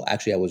well,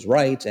 actually I was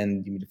right,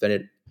 and you defend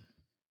it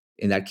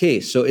in that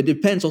case. So it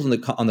depends also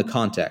on the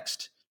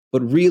context.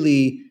 But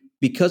really,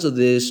 because of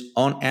this,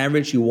 on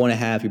average, you want to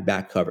have your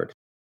back covered.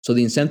 So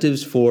the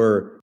incentives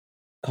for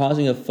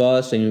causing a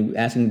fuss and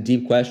asking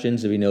deep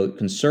questions of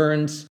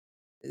concerns,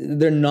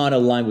 they're not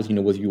aligned with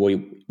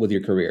with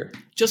your career.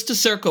 Just to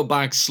circle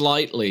back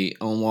slightly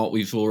on what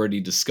we've already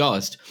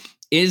discussed,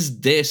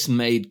 Is this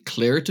made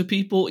clear to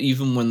people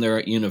even when they're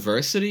at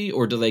university,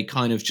 or do they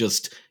kind of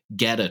just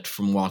get it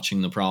from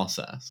watching the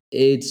process?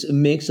 It's a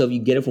mix of you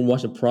get it from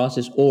watching the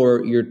process,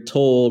 or you're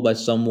told by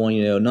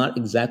someone, not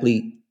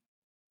exactly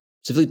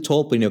specifically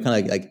told, but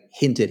kind of like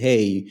hinted,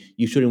 hey,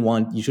 you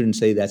shouldn't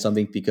say that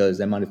something because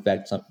that might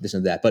affect this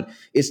and that. But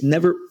it's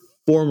never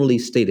formally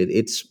stated.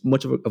 It's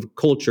much of a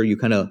culture. You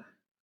kind of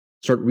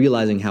start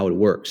realizing how it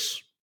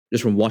works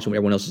just from watching what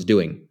everyone else is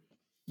doing.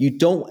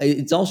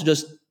 It's also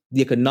just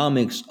the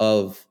economics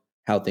of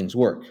how things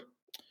work.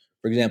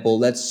 For example,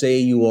 let's say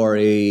you are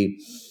a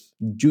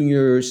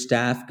junior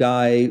staff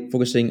guy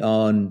focusing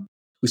on,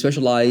 we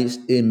specialize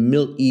in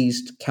Middle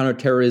East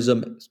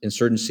counterterrorism,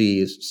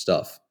 insurgency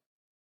stuff.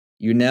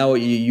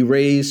 You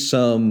raise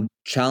some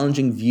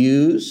challenging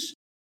views,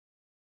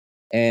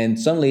 and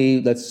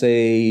suddenly, let's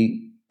say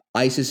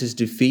ISIS is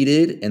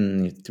defeated,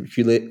 and a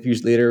few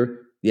years later,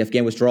 the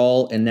Afghan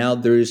withdrawal, and now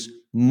there's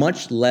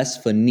much less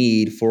of a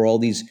need for all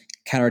these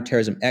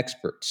counterterrorism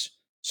experts.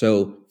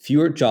 So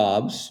fewer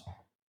jobs,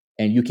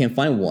 and you can't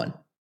find one.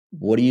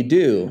 What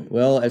do?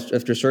 Well,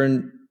 after a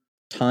certain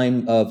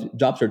time of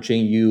job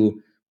searching,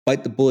 you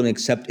bite the bullet and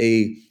accept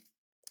a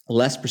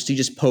less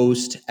prestigious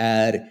post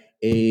at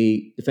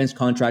a defense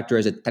contractor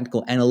as a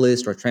technical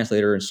analyst or a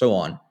translator and so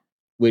on,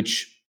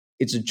 which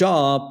it's a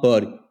job,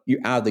 but you're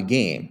out of the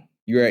game.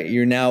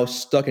 You're now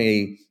stuck in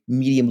a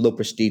medium low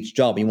prestige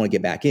job and you want to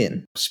get back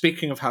in.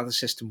 Speaking of how the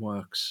system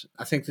works,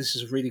 I think this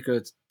is a really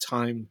good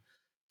time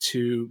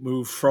to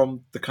move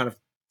from the kind of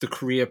the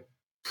career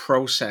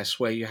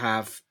process where you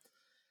have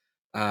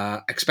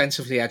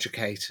expensively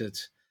educated,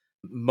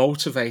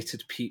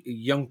 motivated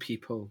young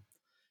people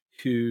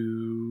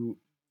who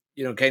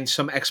gain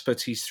some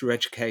expertise through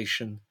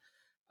education,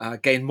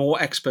 gain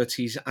more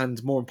expertise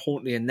and, more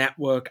importantly, a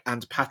network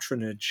and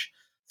patronage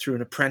through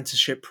an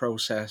apprenticeship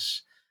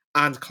process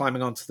and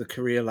climbing onto the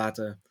career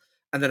ladder.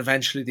 And then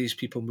eventually these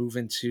people move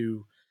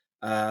into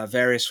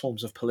various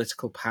forms of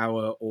political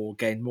power or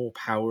gain more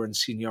power and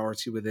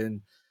seniority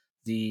within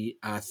the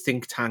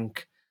think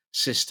tank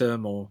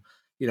system, or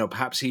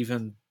perhaps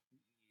even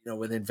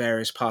within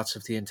various parts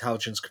of the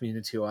intelligence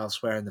community or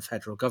elsewhere in the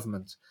federal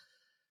government.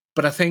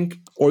 But I think,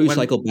 or you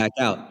cycle back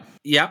out.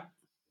 Yeah.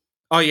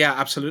 Oh, yeah,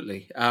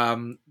 absolutely.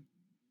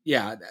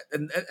 Yeah,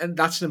 and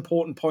that's an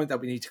important point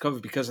that we need to cover,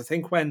 because I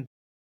think when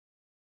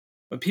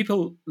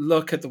people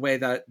look at the way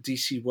that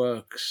DC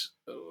works,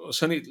 or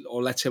certainly,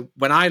 or let's say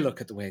when I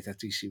look at the way that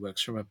DC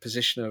works from a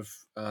position of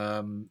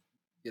a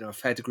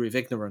fair degree of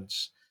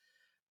ignorance,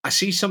 I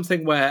see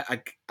something where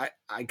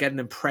I get an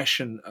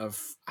impression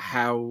of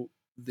how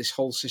this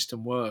whole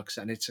system works,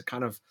 and it's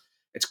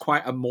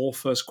quite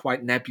amorphous,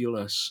 quite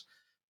nebulous,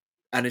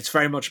 and it's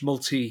very much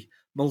multimodal.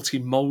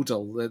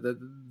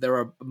 There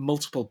are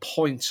multiple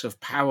points of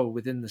power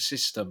within the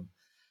system,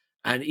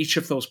 and each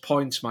of those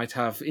points might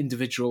have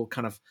individual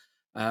kind of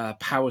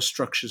power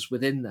structures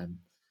within them.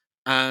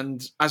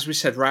 And as we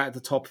said right at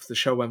the top of the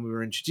show when we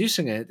were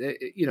introducing it,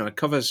 it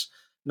covers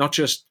not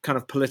just kind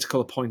of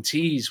political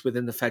appointees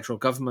within the federal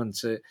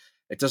government.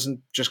 It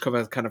doesn't just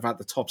cover kind of at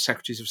the top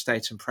secretaries of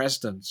state and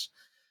presidents,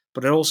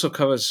 but it also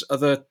covers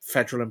other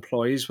federal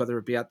employees, whether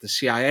it be at the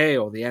CIA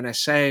or the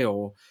NSA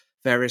or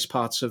various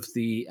parts of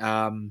the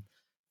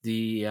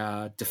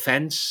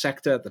defense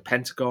sector, the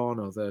Pentagon,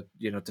 or the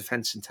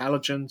defense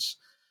intelligence.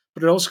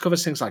 But it also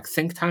covers things like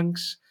think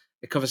tanks.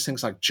 It covers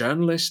things like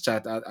journalists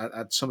at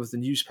some of the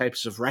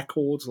newspapers of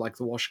record, like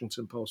the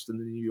Washington Post and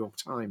the New York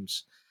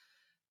Times.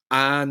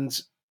 And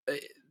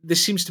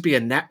this seems to be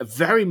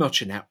very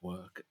much a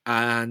network.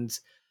 And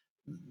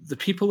the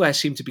people there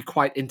seem to be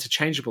quite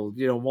interchangeable.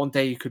 One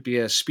day you could be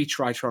a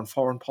speechwriter on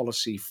foreign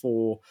policy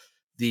for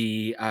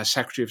the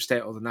Secretary of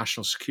State or the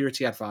National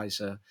Security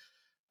Advisor.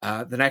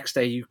 The next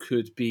day you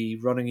could be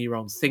running your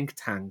own think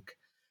tank.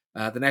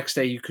 The next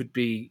day you could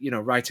be,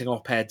 writing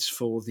op-eds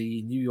for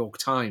the New York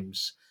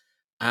Times.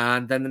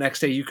 And then the next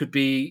day you could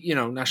be,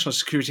 National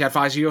Security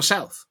Advisor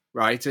yourself,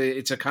 right?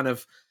 It's a kind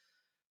of,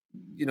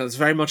 it's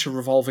very much a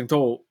revolving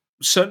door.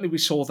 Certainly we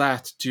saw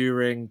that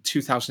during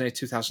 2008,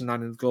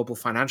 2009 in the global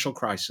financial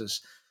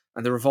crisis,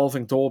 and the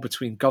revolving door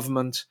between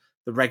government,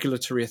 the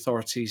regulatory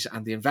authorities,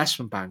 and the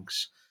investment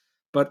banks.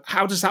 But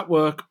how does that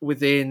work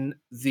within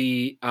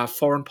the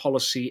foreign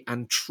policy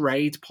and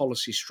trade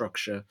policy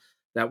structure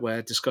that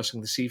we're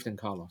discussing this evening,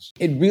 Carlos?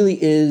 It really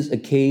is a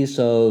case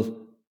of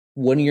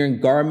when you're in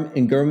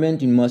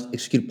government, you must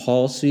execute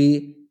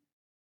policy,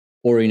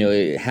 or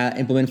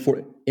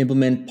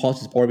implement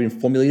policies already been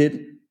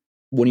formulated.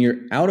 When you're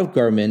out of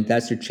government,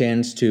 that's your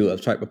chance to,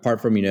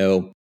 apart from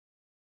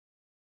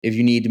if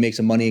you need to make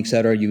some money, et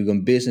cetera, you go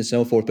in business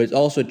and so forth. But it's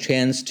also a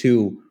chance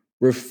to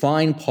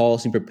refine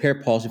policy, prepare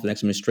policy for the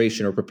next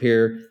administration, or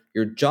prepare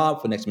your job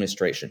for the next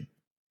administration.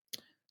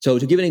 So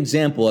to give an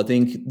example, I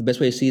think the best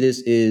way to see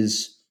this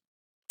is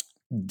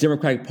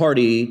Democratic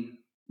Party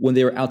when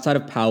they were outside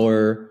of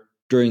power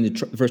during the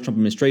first Trump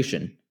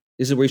administration.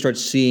 This is where you start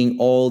seeing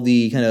all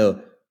the kind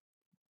of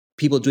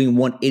people doing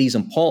 180s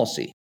on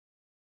policy.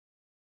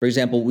 For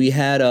example, we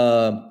had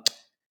at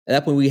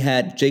that point we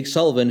had Jake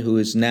Sullivan, who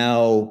is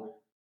now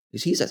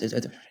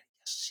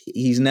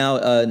He's now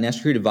a national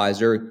security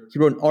advisor. He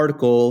wrote an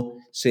article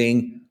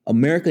saying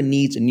America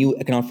needs a new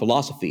economic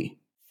philosophy.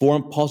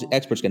 Foreign policy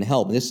experts can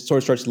help. And this sort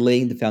of starts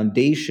laying the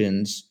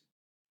foundations,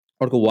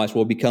 article-wise, for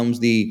what becomes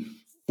the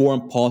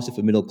foreign policy for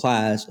the middle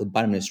class of the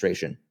Biden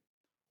administration.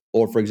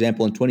 Or, for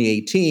example, in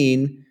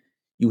 2018,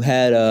 you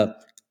had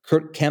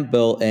Kurt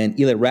Campbell and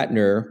Eli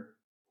Ratner,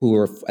 who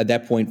were at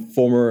that point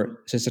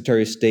former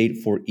Secretary of State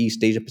for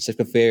East Asia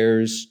Pacific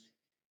Affairs,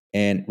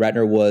 and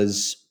Ratner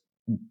was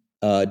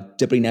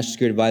Deputy National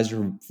Security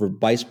Advisor for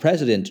Vice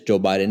President Joe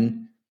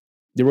Biden.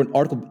 There wrote an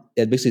article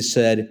that basically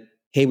said,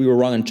 hey, we were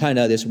wrong in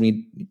China. This is what we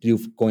need to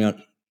do going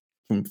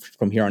on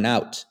from here on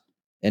out.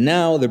 And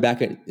now they're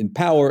back in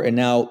power. And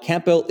now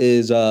Campbell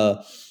is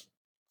the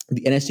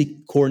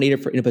NSC coordinator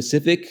for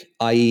Indo-Pacific,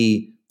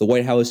 i.e. the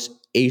White House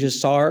Asia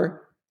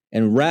SAR.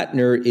 And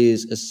Ratner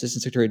is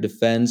Assistant Secretary of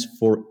Defense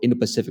for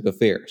Indo-Pacific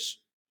Affairs.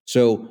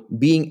 So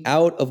being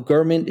out of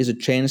government is a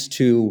chance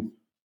to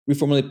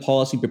reformulate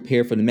policy,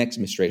 prepare for the next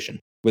administration,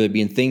 whether it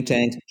be in think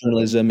tanks,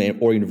 journalism,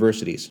 or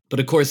universities.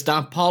 But of course,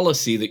 that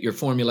policy that you're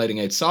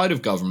formulating outside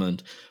of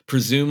government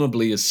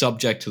presumably is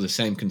subject to the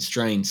same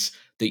constraints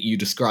that you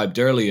described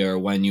earlier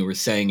when you were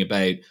saying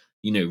about,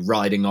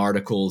 writing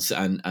articles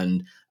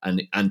and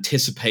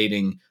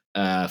anticipating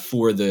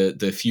for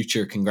the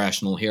future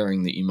congressional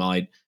hearing that you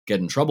might get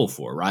in trouble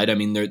for, right? I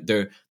mean,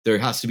 there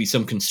has to be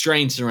some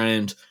constraints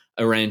around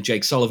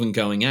Jake Sullivan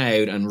going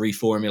out and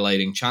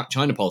reformulating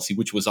China policy,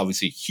 which was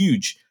obviously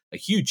a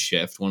huge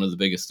shift, one of the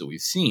biggest that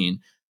we've seen.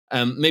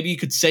 Maybe you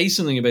could say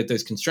something about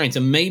those constraints,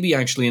 and maybe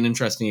actually an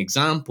interesting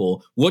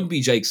example would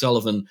be Jake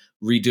Sullivan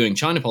redoing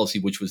China policy,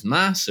 which was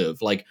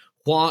massive. Like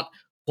what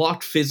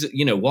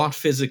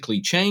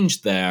physically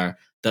changed there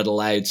that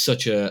allowed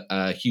such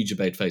a huge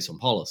about-face on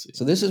policy?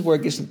 So this is where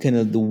it gets kind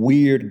of the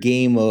weird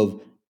game of,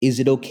 is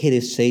it okay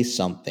to say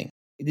something?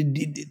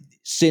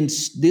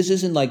 Since this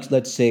isn't like,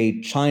 let's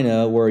say,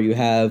 China, where you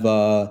have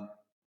the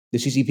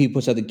CCP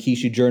puts out the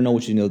Kishu Journal,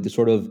 which is the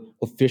sort of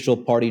official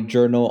party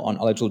journal on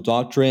electoral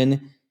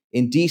doctrine.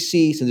 In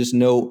DC, so this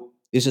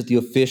is the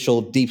official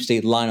deep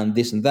state line on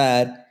this and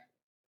that.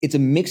 It's a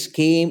mixed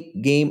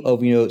game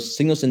of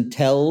signals and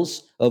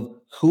tells of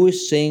who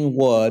is saying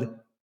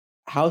what,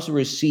 how is it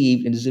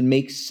received, and does it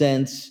make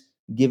sense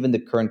given the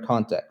current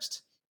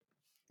context?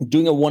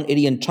 Doing a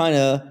 180 in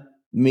China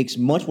makes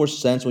much more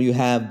sense when you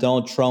have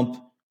Donald Trump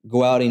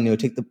go out and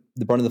take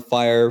the brunt of the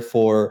fire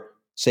for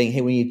saying,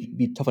 hey, we need to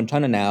be tough on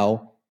China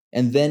now.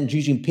 And then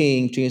Xi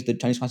Jinping changed the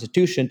Chinese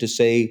constitution to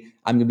say,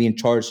 I'm going to be in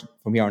charge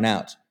from here on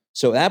out.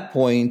 So at that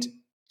point,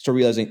 start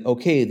realizing,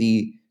 okay,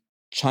 the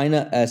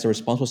China as a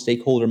responsible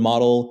stakeholder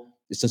model,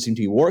 this doesn't seem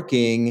to be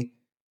working.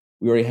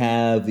 We already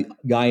have the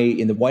guy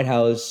in the White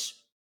House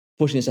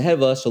pushing this ahead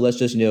of us. So let's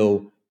just,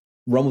 run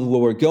with where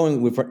we're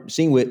going, we're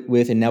seeing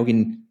with, and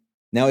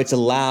now it's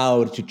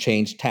allowed to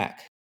change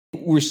tack.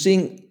 We're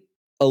seeing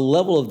a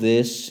level of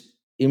this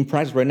in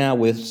practice right now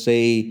with,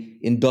 say,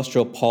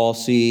 industrial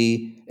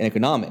policy and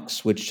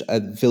economics, which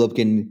Philip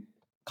can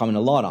comment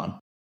a lot on.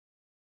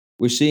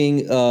 We're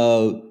seeing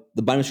the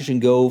Biden administration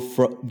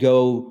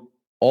go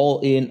all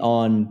in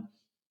on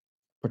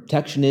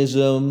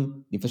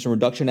protectionism, the Inflation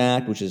Reduction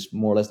Act, which is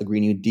more or less the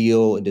Green New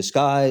Deal in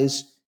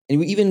disguise. And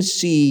we even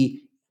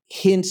see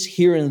hints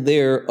here and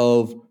there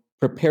of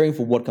preparing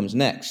for what comes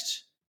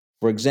next.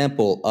 For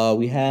example,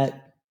 we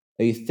had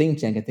a think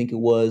tank, I think it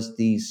was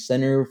the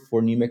Center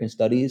for New American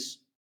Studies.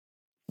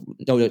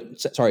 The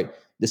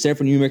Center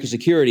for New American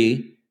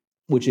Security,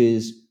 which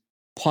is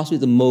possibly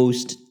the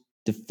most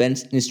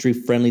defense industry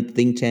friendly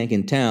think tank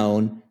in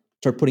town,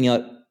 start putting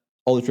out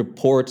all these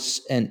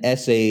reports and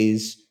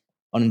essays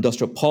on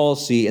industrial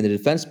policy and the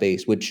defense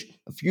space, which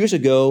a few years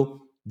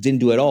ago didn't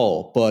do at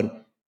all.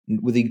 But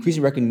with the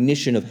increasing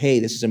recognition of, hey,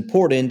 this is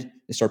important,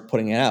 they start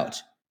putting it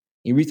out.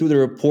 You read through the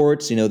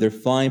reports, they're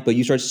fine, but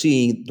you start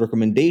seeing the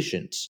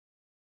recommendations.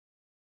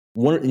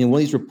 One of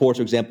these reports,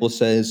 for example,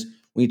 says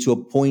we need to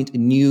appoint a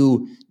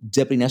new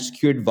Deputy National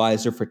Security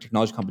Advisor for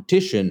Technology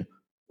Competition,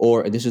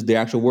 or, and this is the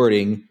actual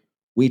wording,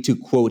 we need to,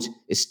 quote,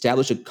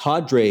 establish a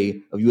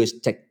cadre of U.S.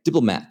 tech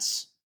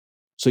diplomats.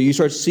 So you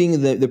start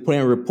seeing the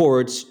putting out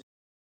reports,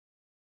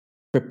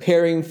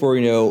 preparing for,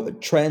 a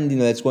trend,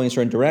 that's going in a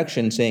certain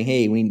direction, saying,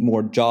 hey, we need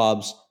more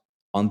jobs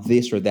on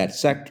this or that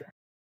sector.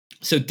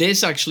 So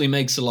this actually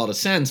makes a lot of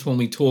sense when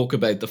we talk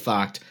about the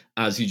fact,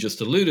 as you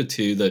just alluded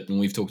to, that, and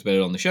we've talked about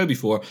it on the show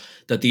before,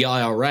 that the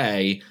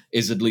IRA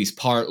is at least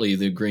partly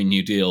the Green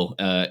New Deal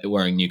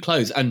wearing new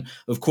clothes. And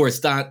of course,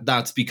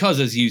 that's because,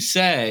 as you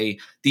say,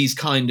 these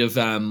kind of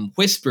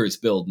whispers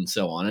build and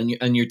so on,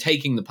 and you're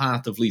taking the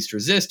path of least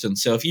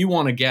resistance. So if you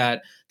want to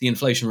get the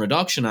Inflation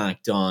Reduction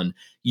Act done,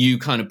 you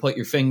kind of put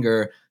your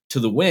finger to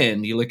the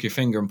wind, you lick your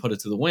finger and put it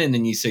to the wind,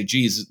 and you say,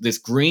 geez, this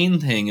green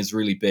thing is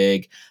really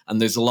big,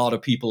 and there's a lot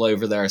of people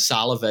over there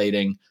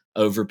salivating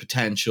over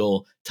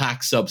potential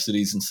tax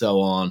subsidies and so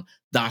on.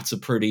 That's a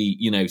pretty,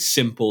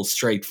 simple,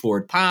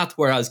 straightforward path.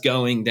 Whereas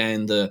going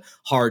down the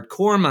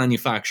hardcore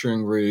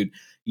manufacturing route,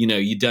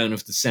 you don't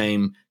have the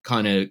same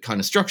kind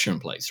of structure in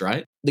place,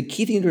 right? The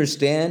key thing to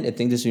understand, I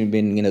think this has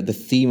been, the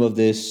theme of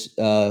this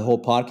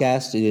whole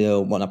podcast,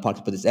 when I talked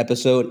about this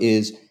episode,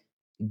 is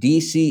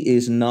DC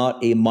is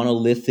not a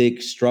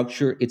monolithic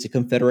structure. It's a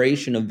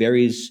confederation of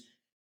various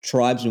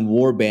tribes and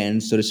war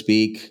bands, so to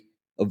speak,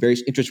 of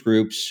various interest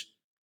groups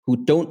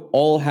who don't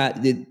all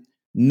have,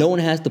 no one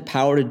has the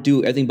power to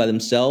do everything by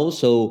themselves.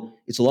 So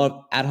it's a lot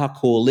of ad hoc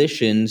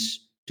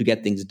coalitions to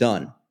get things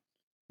done.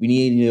 We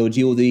need, to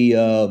deal with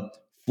the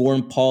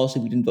foreign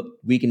policy,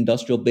 weak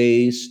industrial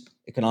base,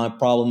 economic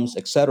problems,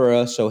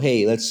 etc. So,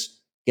 hey, let's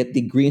get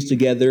the Greens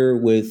together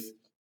with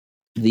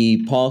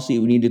the policy.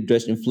 We need to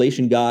address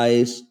inflation,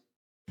 guys,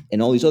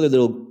 and all these other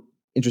little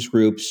interest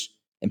groups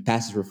and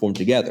pass this reform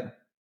together.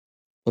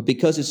 But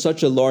because it's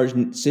such a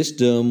large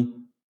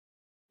system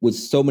with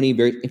so many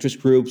various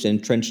interest groups and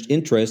entrenched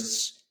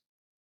interests,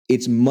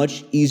 it's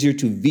much easier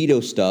to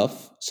veto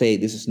stuff, say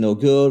this is no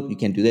good, we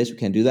can't do this, we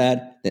can't do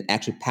that, than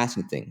actually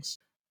passing things.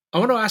 I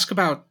want to ask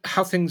about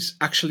how things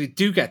actually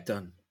do get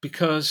done,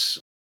 because,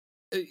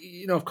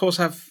 of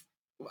course,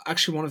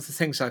 actually one of the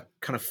things that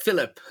kind of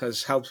Philip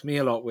has helped me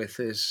a lot with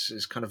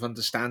is kind of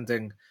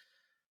understanding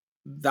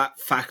that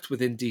fact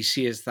within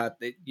DC is that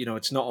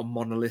it's not a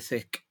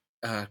monolithic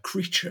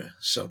creature,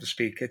 so to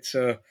speak. It's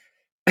a,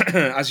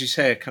 as you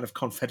say, a kind of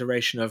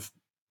confederation of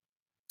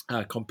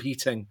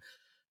competing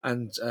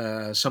and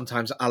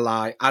sometimes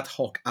ad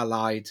hoc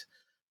allied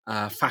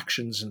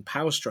factions and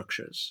power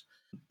structures.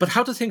 But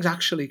how do things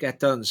actually get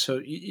done?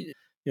 So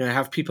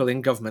have people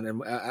in government,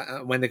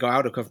 and when they go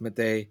out of government,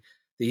 they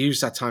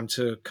use that time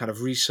to kind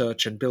of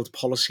research and build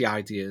policy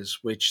ideas,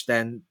 which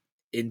then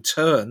in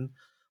turn,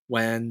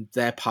 when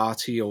their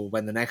party or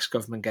when the next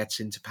government gets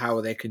into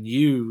power, they can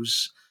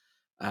use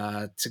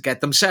to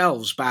get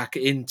themselves back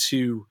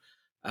into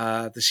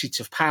the seats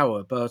of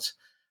power. But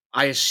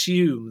I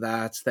assume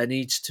that there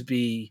needs to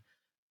be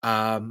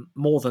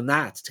more than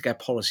that to get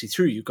policy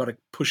through. You've got to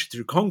push it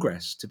through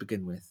Congress to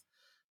begin with.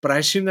 But I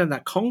assume then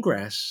that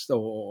Congress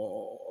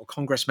or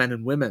congressmen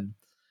and women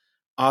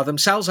are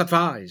themselves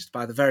advised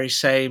by the very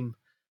same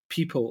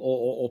people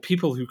or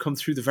people who come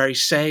through the very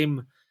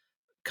same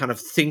kind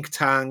of think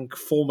tank,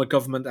 former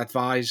government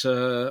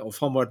advisor or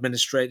former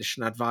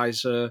administration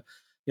advisor,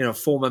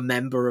 former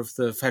member of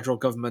the federal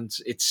government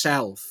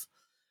itself.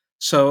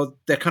 So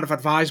they're kind of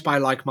advised by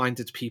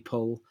like-minded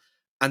people,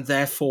 and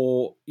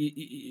therefore,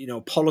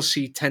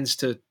 policy tends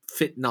to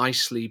fit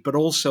nicely, but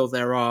also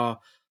there are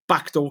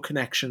backdoor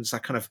connections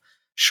that kind of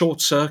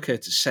short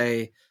circuit,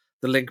 say,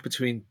 the link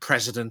between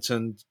president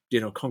and,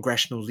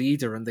 congressional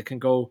leader, and they can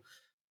go,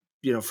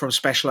 from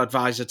special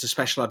advisor to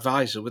special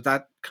advisor. Would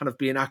that kind of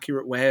be an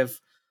accurate way of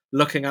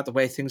looking at the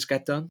way things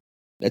get done?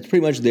 That's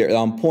pretty much there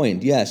on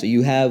point. Yeah. So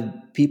you have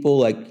people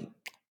like, I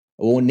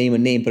won't name a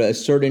name, but a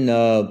certain,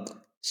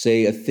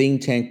 say, a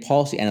think tank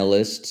policy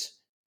analyst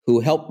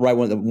who helped write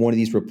one of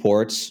these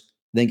reports,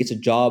 then gets a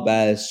job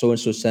as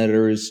so-and-so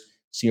senator's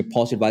senior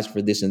policy advisor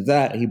for this and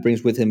that. And he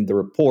brings with him the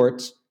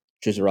report,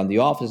 just around the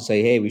office, and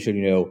say, hey, we should,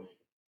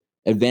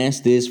 advance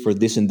this for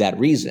this and that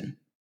reason.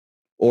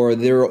 Or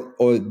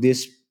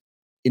this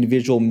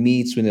individual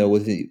meets,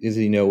 with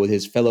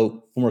his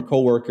fellow former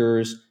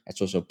coworkers at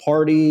social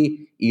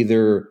party,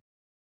 either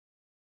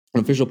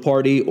an official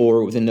party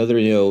or with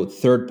another,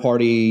 third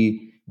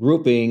party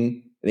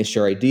grouping, and they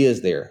share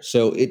ideas there.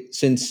 So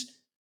since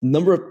the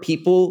number of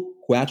people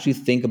who actually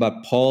think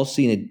about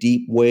policy in a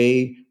deep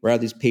way, write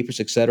out these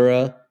papers,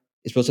 etc.,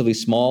 is relatively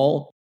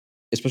small,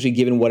 especially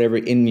given whatever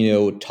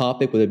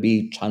topic, whether it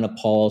be China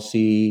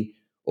policy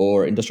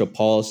or industrial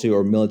policy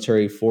or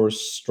military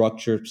force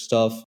structure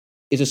stuff.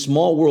 It's a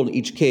small world in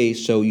each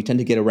case, so you tend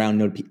to get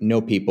around,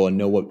 know people, and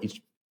know what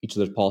each of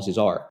those policies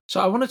are. So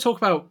I want to talk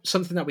about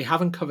something that we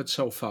haven't covered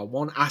so far.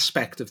 One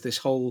aspect of this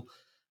whole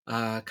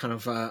kind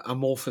of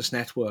amorphous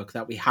network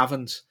that we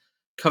haven't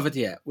covered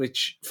yet,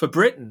 which for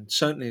Britain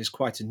certainly is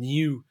quite a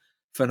new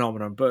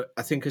phenomenon, but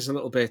I think is a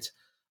little bit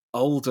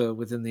older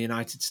within the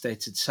United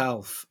States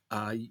itself.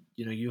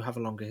 You have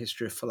a longer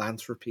history of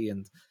philanthropy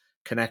and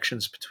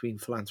connections between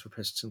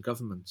philanthropists and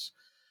governments.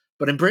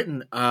 But in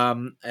Britain,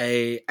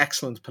 a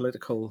excellent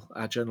political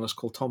journalist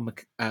called Tom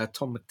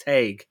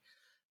McTague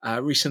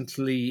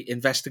recently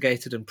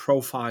investigated and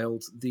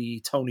profiled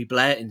the Tony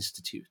Blair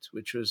Institute,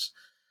 which was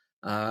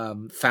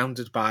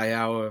founded by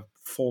our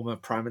former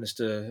Prime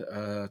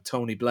Minister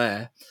Tony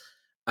Blair.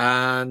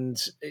 And,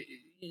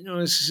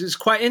 it's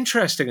quite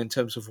interesting in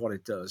terms of what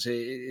it does.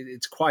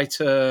 It's quite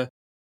something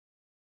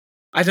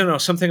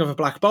of a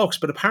black box,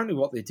 but apparently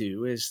what they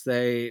do is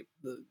they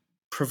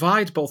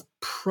provide both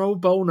pro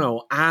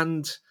bono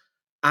and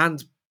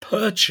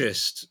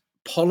purchased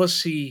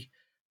policy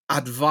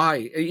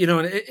advice,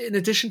 in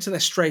addition to their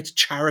straight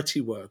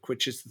charity work,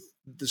 which is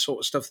the sort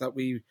of stuff that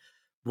we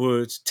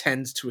would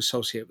tend to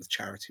associate with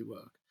charity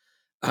work.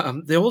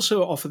 They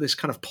also offer this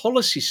kind of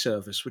policy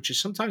service, which is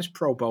sometimes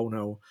pro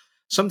bono,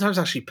 sometimes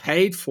actually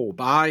paid for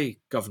by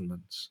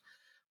governments,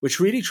 which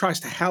really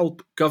tries to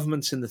help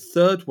governments in the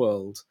third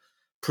world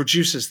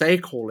produce, as they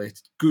call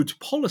it, good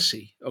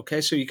policy.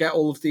 Okay, so you get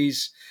all of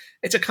these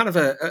it's a kind of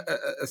a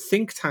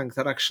think tank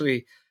that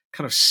actually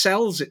kind of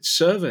sells its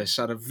service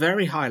at a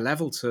very high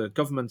level to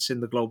governments in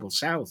the global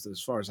south,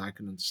 as far as I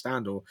can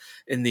understand, or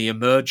in the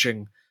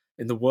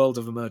world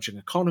of emerging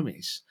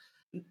economies.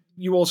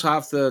 You also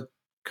have the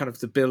kind of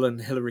the Bill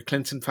and Hillary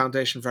Clinton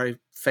Foundation, very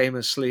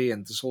famously,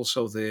 and there's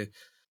also the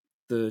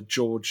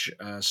George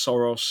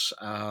Soros.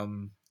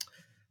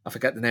 I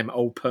forget the name.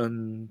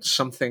 Open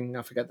something.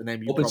 I forget the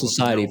name. You Open probably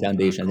Society know,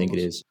 Foundation, I think it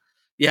Carlos. is.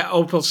 Yeah,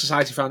 Open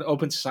Society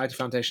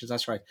Foundations.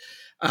 That's right.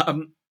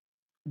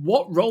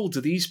 What role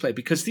do these play?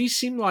 Because these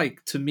seem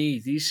like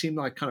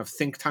kind of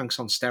think tanks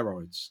on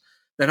steroids.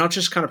 They're not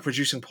just kind of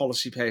producing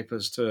policy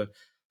papers to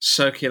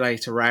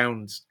circulate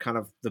around kind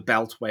of the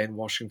Beltway in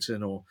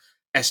Washington or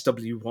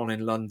SW1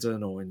 in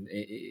London or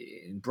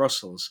in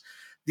Brussels.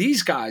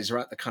 These guys are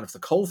at the kind of the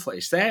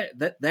coalface.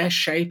 They're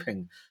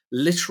shaping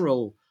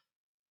literal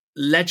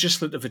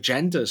legislative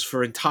agendas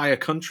for entire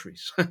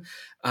countries.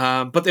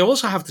 But they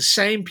also have the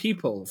same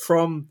people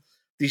from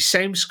these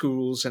same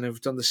schools and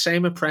have done the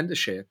same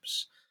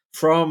apprenticeships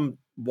from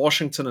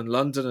Washington and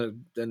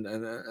London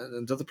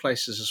and other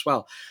places as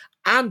well.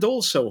 And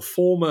also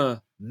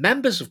former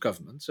members of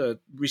government.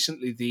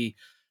 Recently, the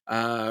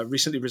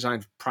recently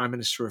resigned Prime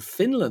Minister of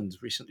Finland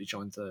recently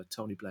joined the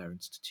Tony Blair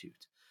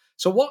Institute.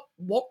 So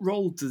what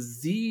role do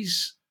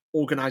these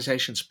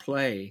organizations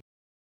play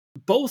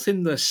both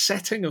in the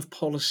setting of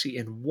policy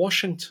in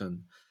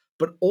Washington,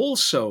 but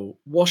also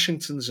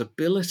Washington's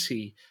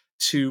ability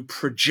to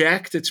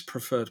project its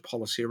preferred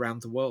policy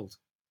around the world?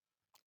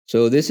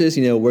 So this is,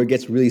 where it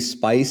gets really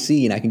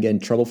spicy, and I can get in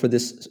trouble for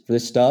this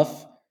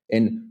stuff.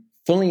 And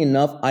funnily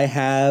enough, I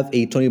have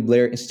a Tony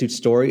Blair Institute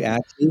story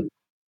actually.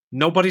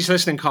 Nobody's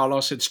listening,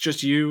 Carlos. It's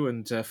just you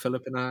and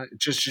Philip and I.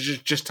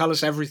 Just tell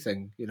us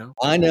everything.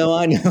 I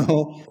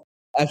know.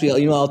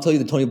 Actually, I'll tell you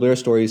the Tony Blair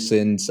story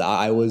since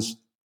I was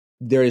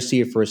there to see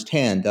it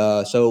firsthand.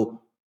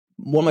 So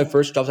one of my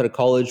first jobs out of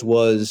college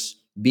was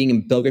being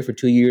in Belgrade for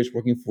 2 years,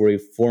 working for a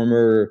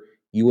former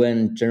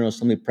UN General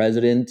Assembly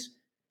president.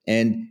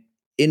 And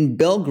in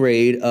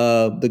Belgrade,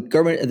 the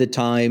government at the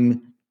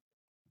time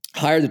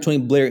hired the Tony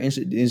Blair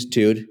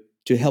Institute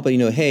to help,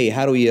 hey,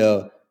 how do we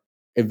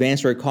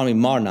advance our economy,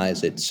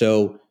 modernize it?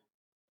 So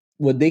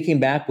what they came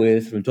back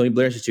with from Tony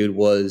Blair Institute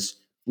was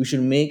we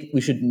should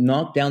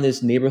knock down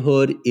this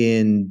neighborhood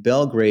in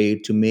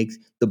Belgrade to make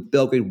the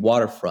Belgrade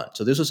waterfront.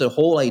 So this was a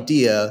whole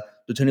idea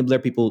the Tony Blair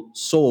people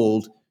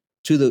sold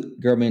to the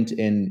government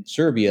in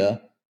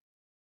Serbia,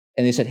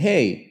 and they said,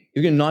 "Hey,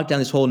 you're going to knock down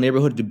this whole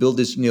neighborhood to build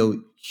this,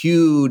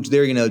 huge,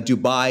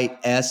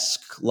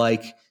 Dubai-esque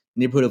like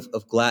neighborhood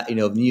of glass,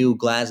 new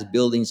glass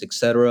buildings,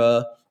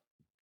 etc.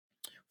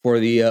 For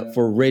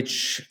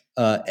rich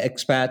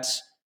expats.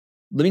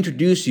 Let me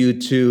introduce you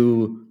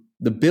to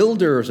the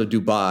builders of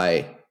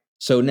Dubai."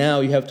 So now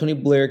you have Tony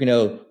Blair,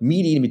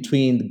 mediating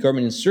between the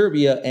government in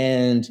Serbia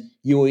and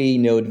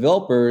UAE,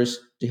 developers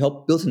to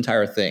help build this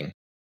entire thing.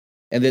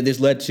 And then this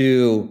led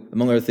to,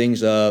 among other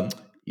things,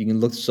 you can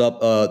look this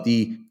up,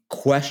 the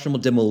questionable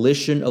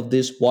demolition of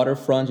this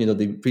waterfront,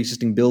 the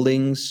pre-existing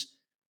buildings.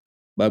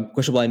 By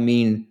questionable, I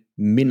mean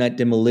midnight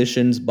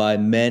demolitions by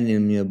men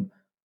in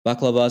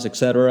baklavas,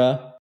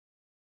 etc.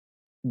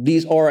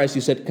 These are, as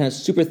you said, kind of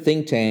super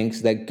think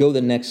tanks that go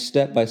the next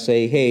step by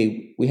saying,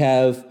 hey, we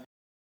have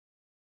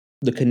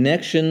the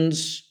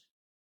connections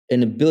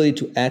and ability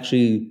to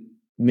actually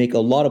make a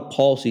lot of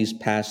policies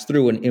pass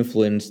through and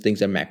influence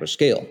things at macro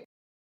scale.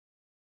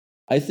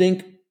 I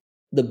think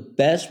the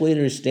best way to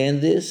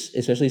understand this,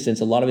 especially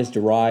since a lot of it's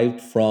derived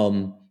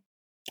from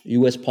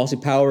U.S. policy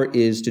power,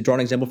 is to draw an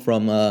example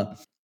from,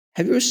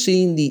 have you ever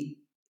seen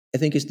I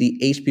think it's the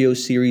HBO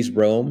series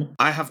Rome?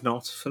 I have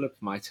not. Philip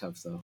might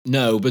have, though.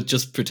 No, but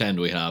just pretend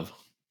we have.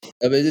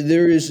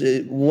 There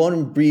is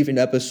one brief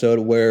episode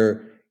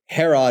where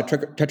Herod,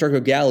 Tetrarch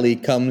of Galilee,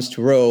 comes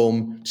to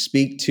Rome to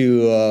speak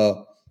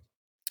to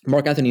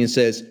Mark Antony and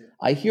says,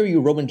 I hear you,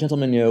 Roman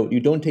gentlemen,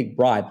 you don't take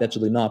bribes,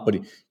 absolutely not, but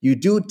you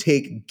do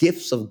take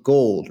gifts of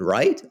gold,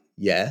 right?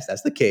 Yes,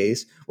 that's the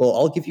case. Well,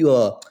 I'll give you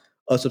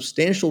a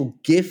substantial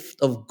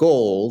gift of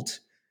gold,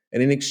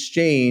 and in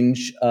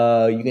exchange,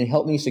 you can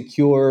help me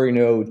secure,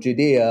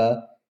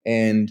 Judea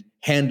and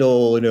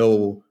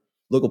handle,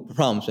 local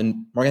problems.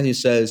 And Mark Antony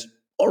says,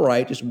 all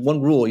right, just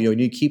one rule, you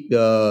need to keep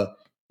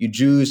you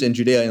Jews and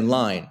Judea in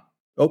line.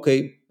 Okay.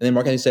 And then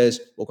Mark Antony says,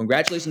 well,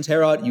 congratulations,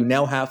 Herod. You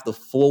now have the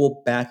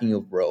full backing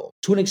of Rome.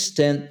 To an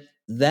extent,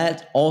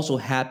 that also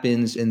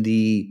happens in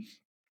the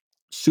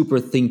super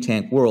think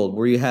tank world,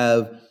 where you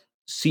have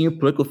senior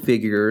political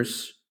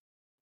figures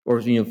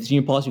or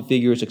senior policy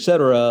figures,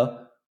 etc.,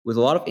 with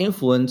a lot of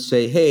influence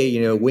say,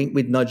 hey, wink,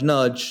 wink, nudge,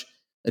 nudge,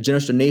 a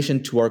generous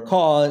donation to our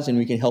cause, and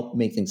we can help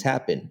make things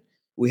happen.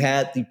 We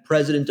had the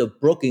president of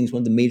Brookings,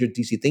 one of the major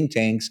DC think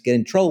tanks, get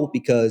in trouble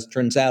because it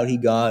turns out he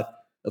got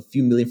a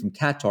few million from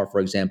Qatar, for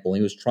example.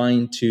 He was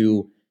trying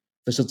to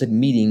facilitate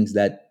meetings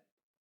that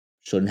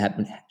shouldn't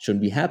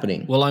be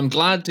happening. Well, I'm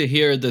glad to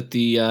hear that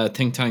the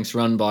think tanks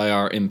run by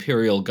our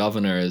imperial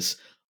governors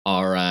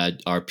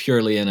are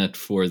purely in it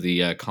for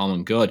the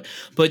common good.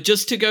 But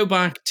just to go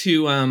back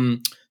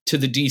to to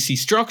the DC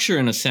structure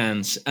in a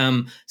sense.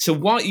 So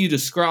what you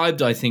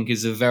described, I think,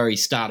 is a very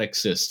static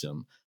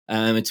system.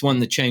 It's one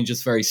that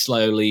changes very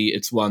slowly.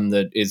 It's one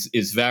that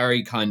is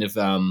very kind of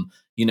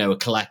a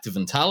collective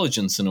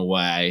intelligence in a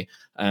way,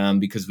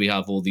 because we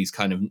have all these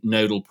kind of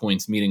nodal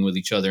points meeting with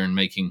each other and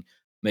making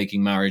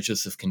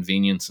marriages of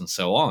convenience and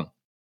so on.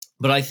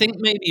 But I think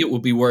maybe it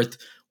would be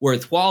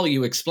worthwhile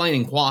you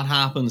explaining what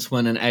happens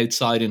when an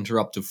outside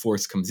interruptive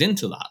force comes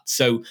into that.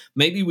 So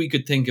maybe we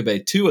could think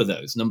about two of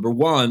those. Number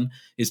one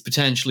is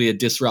potentially a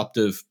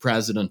disruptive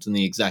president in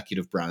the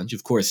executive branch.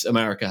 Of course,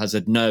 America has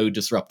had no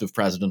disruptive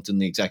president in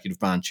the executive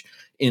branch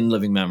in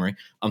living memory.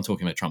 I'm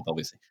talking about Trump,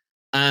 obviously.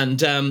 And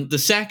the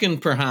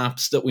second,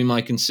 perhaps, that we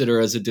might consider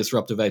as a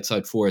disruptive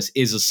outside force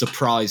is a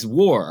surprise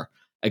war.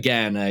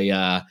 Again,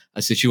 a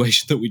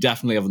situation that we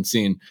definitely haven't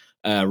seen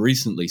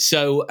recently.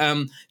 So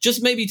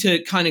just maybe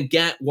to kind of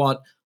get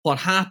what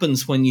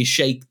happens when you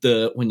shake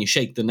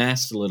the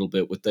nest a little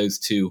bit with those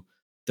two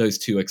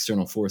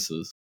external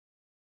forces.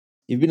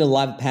 You've been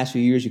alive the past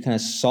few years. You kind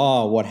of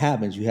saw what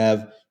happens. You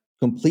have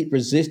complete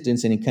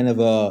resistance and kind of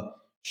a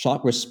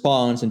shock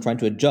response and trying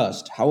to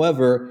adjust.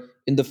 However,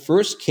 in the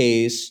first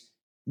case,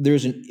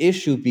 there's an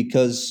issue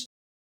because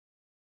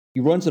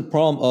you run into the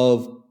problem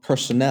of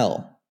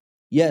personnel.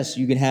 Yes,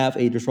 you can have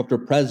a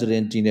disruptive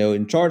president,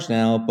 in charge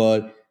now,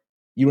 but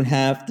you don't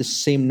have the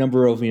same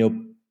number of,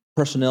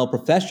 personnel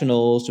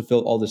professionals to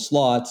fill all the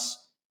slots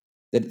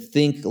that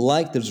think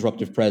like the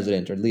disruptive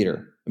president or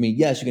leader. I mean,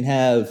 yes, you can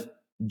have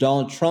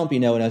Donald Trump,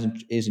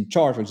 and is in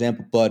charge, for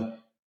example, but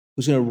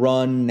who's going to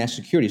run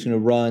national security? Who's going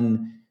to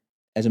run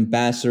as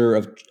ambassador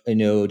of,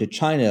 to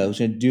China? Who's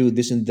going to do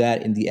this and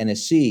that in the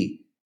NSC?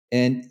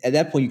 And at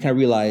that point, you kind of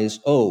realize,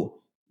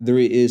 there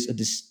is a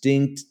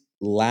distinct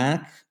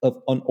lack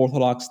of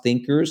unorthodox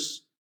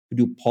thinkers who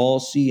do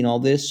policy and all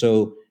this.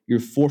 So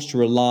you're forced to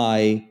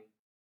rely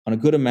on a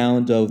good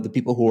amount of the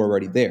people who are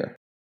already there.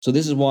 So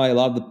this is why a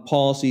lot of the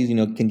policies,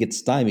 can get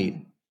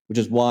stymied, which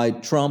is why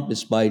Trump,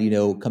 despite,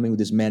 coming with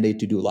this mandate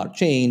to do a lot of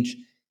change,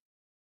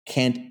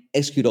 can't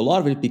execute a lot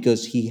of it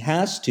because he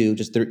has to,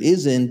 there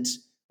isn't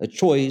a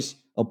choice,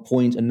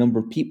 appoint a number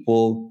of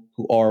people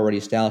who are already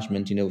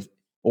establishment,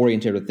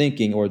 oriented or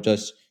thinking, or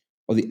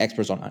the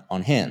experts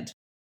on hand.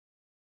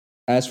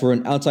 As for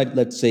an outside,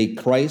 let's say,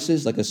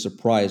 crisis, like a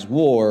surprise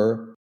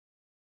war,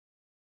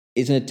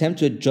 it's an attempt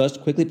to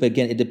adjust quickly, but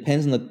again, it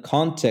depends on the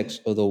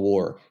context of the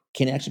war.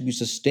 Can it actually be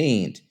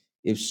sustained?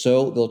 If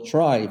so, they'll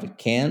try. If it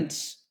can't,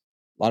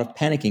 a lot of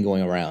panicking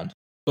going around.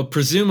 But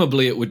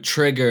presumably it would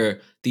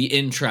trigger the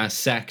interest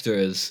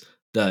sectors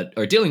that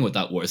are dealing with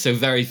that war. So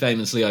very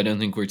famously, I don't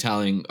think we're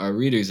telling our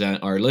readers and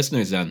our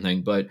listeners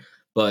anything, but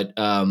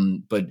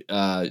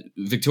Victoria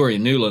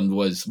Nuland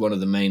was one of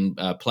the main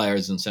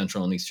players in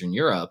Central and Eastern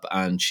Europe,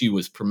 and she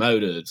was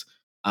promoted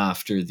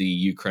after the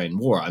Ukraine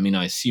war. I mean,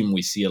 I assume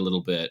we see a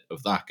little bit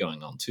of that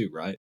going on too,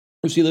 right?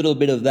 We see a little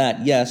bit of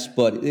that, yes,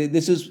 but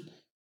this is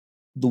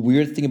the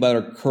weird thing about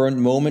our current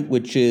moment,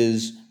 which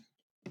is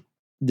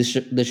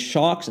the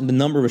shocks and the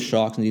number of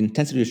shocks and the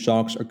intensity of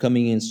shocks are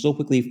coming in so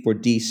quickly for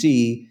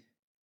DC.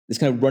 It's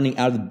kind of running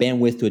out of the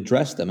bandwidth to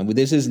address them. And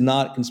this is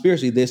not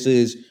conspiracy.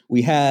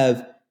 We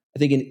have, I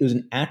think it was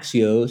an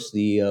Axios,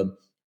 the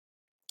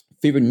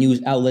favorite news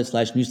outlet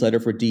 / newsletter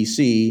for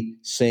DC,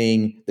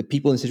 saying the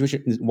people in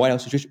the White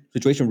House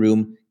situation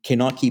room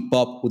cannot keep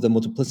up with the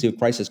multiplicity of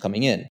crises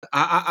coming in.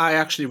 I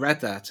actually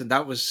read that, and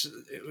I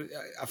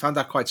found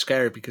that quite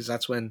scary because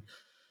that's when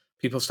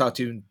people start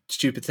doing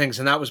stupid things,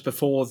 and that was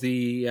before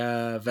the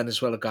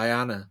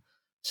Venezuela-Guyana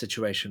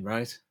situation,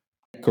 right?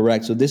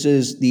 Correct. So this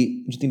is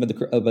the interesting thing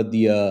about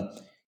the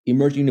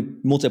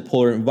emerging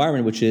multipolar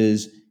environment, which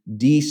is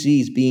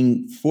DC is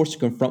being forced to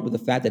confront with the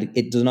fact that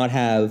it does not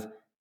have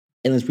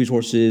endless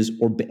resources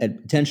or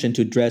attention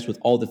to address with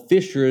all the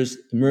fissures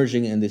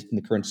emerging in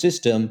the current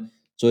system.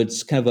 So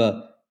it's kind of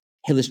a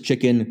headless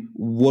chicken.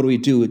 What do we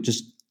do?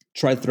 Just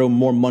try to throw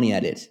more money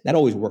at it. That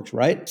always works,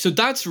 right? So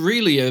that's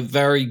really a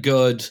very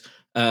good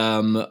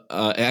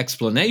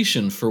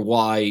explanation for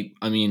why,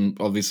 I mean,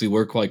 obviously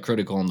we're quite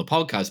critical on the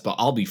podcast, but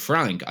I'll be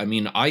frank. I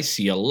mean, I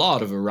see a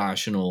lot of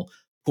irrational,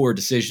 poor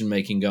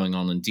decision-making going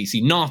on in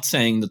DC. Not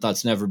saying that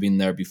that's never been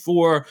there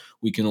before.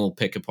 We can all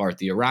pick apart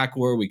the Iraq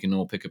War. We can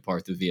all pick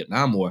apart the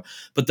Vietnam War.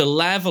 But the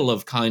level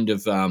of kind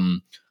of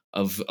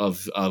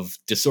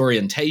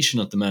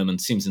disorientation at the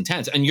moment seems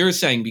intense. And you're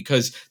saying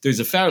because there's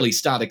a fairly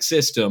static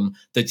system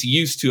that's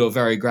used to a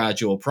very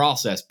gradual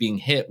process being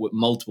hit with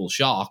multiple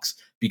shocks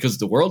because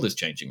the world is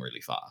changing really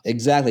fast.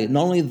 Exactly.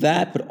 Not only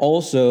that, but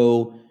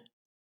also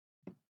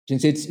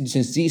since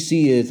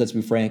DC is, let's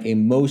be frank, a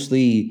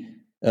mostly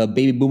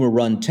baby boomer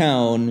run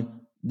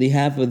town, they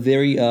have a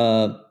very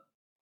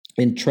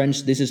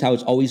entrenched, this is how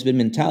it's always been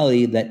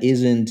mentality that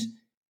isn't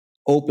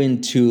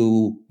open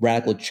to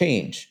radical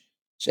change.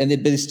 And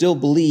they still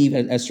believe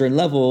at a certain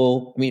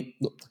level. I mean,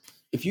 look,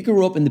 if you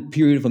grew up in the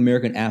period of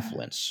American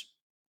affluence,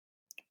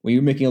 when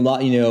you're making a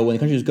lot, when the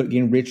country is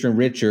getting richer and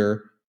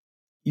richer,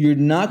 you're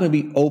not going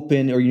to be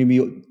open, or you're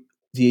going to be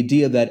the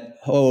idea that,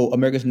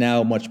 America's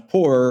now much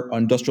poorer, our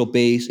industrial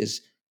base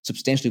is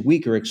substantially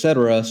weaker,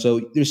 etc.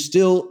 So there's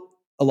still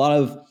a lot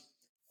of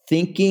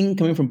thinking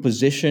coming from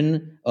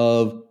position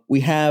of we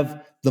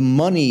have the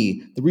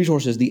money, the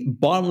resources, the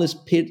bottomless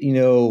pit,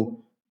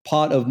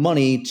 pot of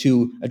money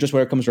to address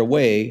whatever comes our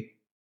way.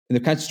 And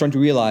they're kind of starting to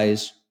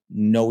realize,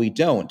 no, we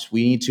don't.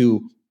 We need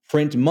to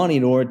print money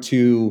in order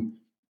to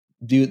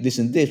do this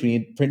and this. We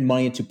need to print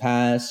money to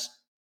pass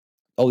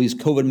all these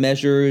COVID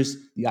measures,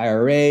 the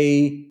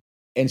IRA,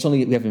 and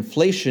suddenly we have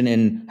inflation.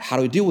 And how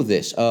do we deal with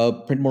this?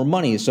 Print more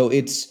money. So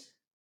it's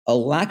a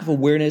lack of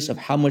awareness of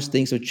how much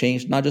things have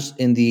changed, not just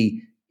in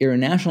the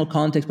international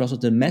context, but also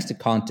domestic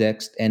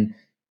context, and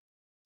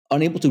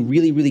unable to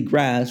really, really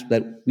grasp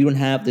that we don't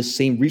have the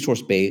same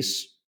resource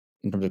base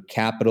in terms of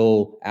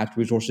capital, active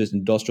resources,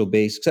 industrial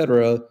base, et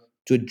cetera,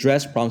 to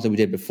address problems that we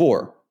did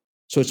before.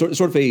 So it's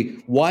sort of a,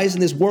 why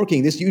isn't this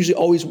working? This usually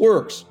always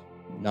works.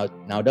 Now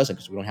it doesn't,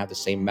 because we don't have the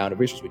same amount of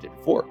resources we did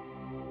before.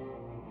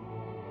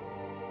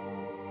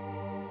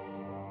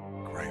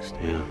 Christ.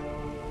 Yeah.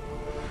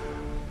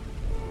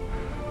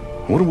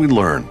 What did we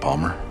learn,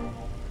 Palmer?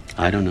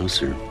 I don't know,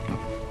 sir.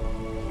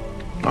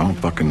 I don't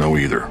fucking know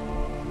either.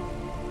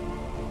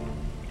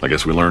 I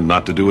guess we learned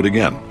not to do it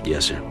again.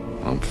 Yes, sir.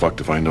 I'm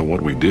fucked if I know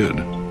what we did.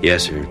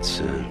 Yes, sir.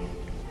 It's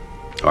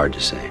hard to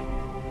say.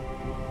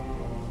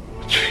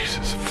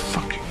 Jesus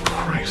fucking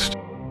Christ.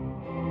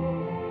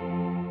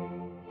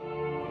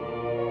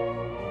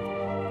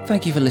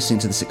 Thank you for listening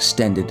to this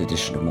extended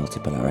edition of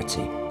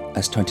Multipolarity.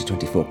 As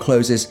 2024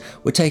 closes,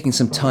 we're taking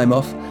some time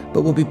off,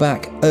 but we'll be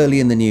back early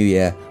in the new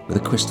year with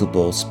a Crystal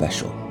Ball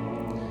special.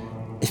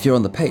 If you're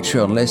on the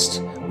Patreon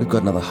list, we've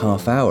got another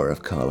half hour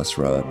of Carlos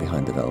Roa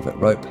behind the velvet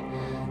rope.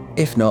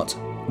 If not,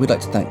 we'd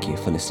like to thank you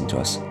for listening to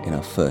us in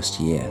our first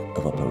year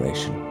of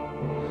operation.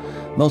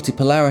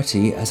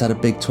 Multipolarity has had a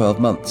big 12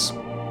 months.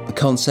 The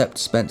concept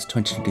spent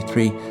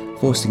 2023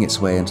 forcing its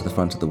way into the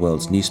front of the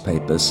world's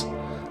newspapers,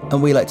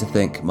 and we like to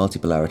think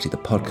Multipolarity, the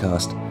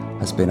podcast,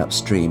 has been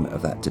upstream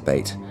of that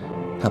debate,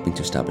 helping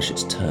to establish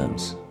its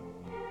terms.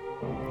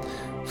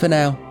 For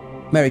now,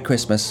 Merry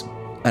Christmas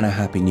and a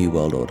Happy New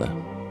World Order.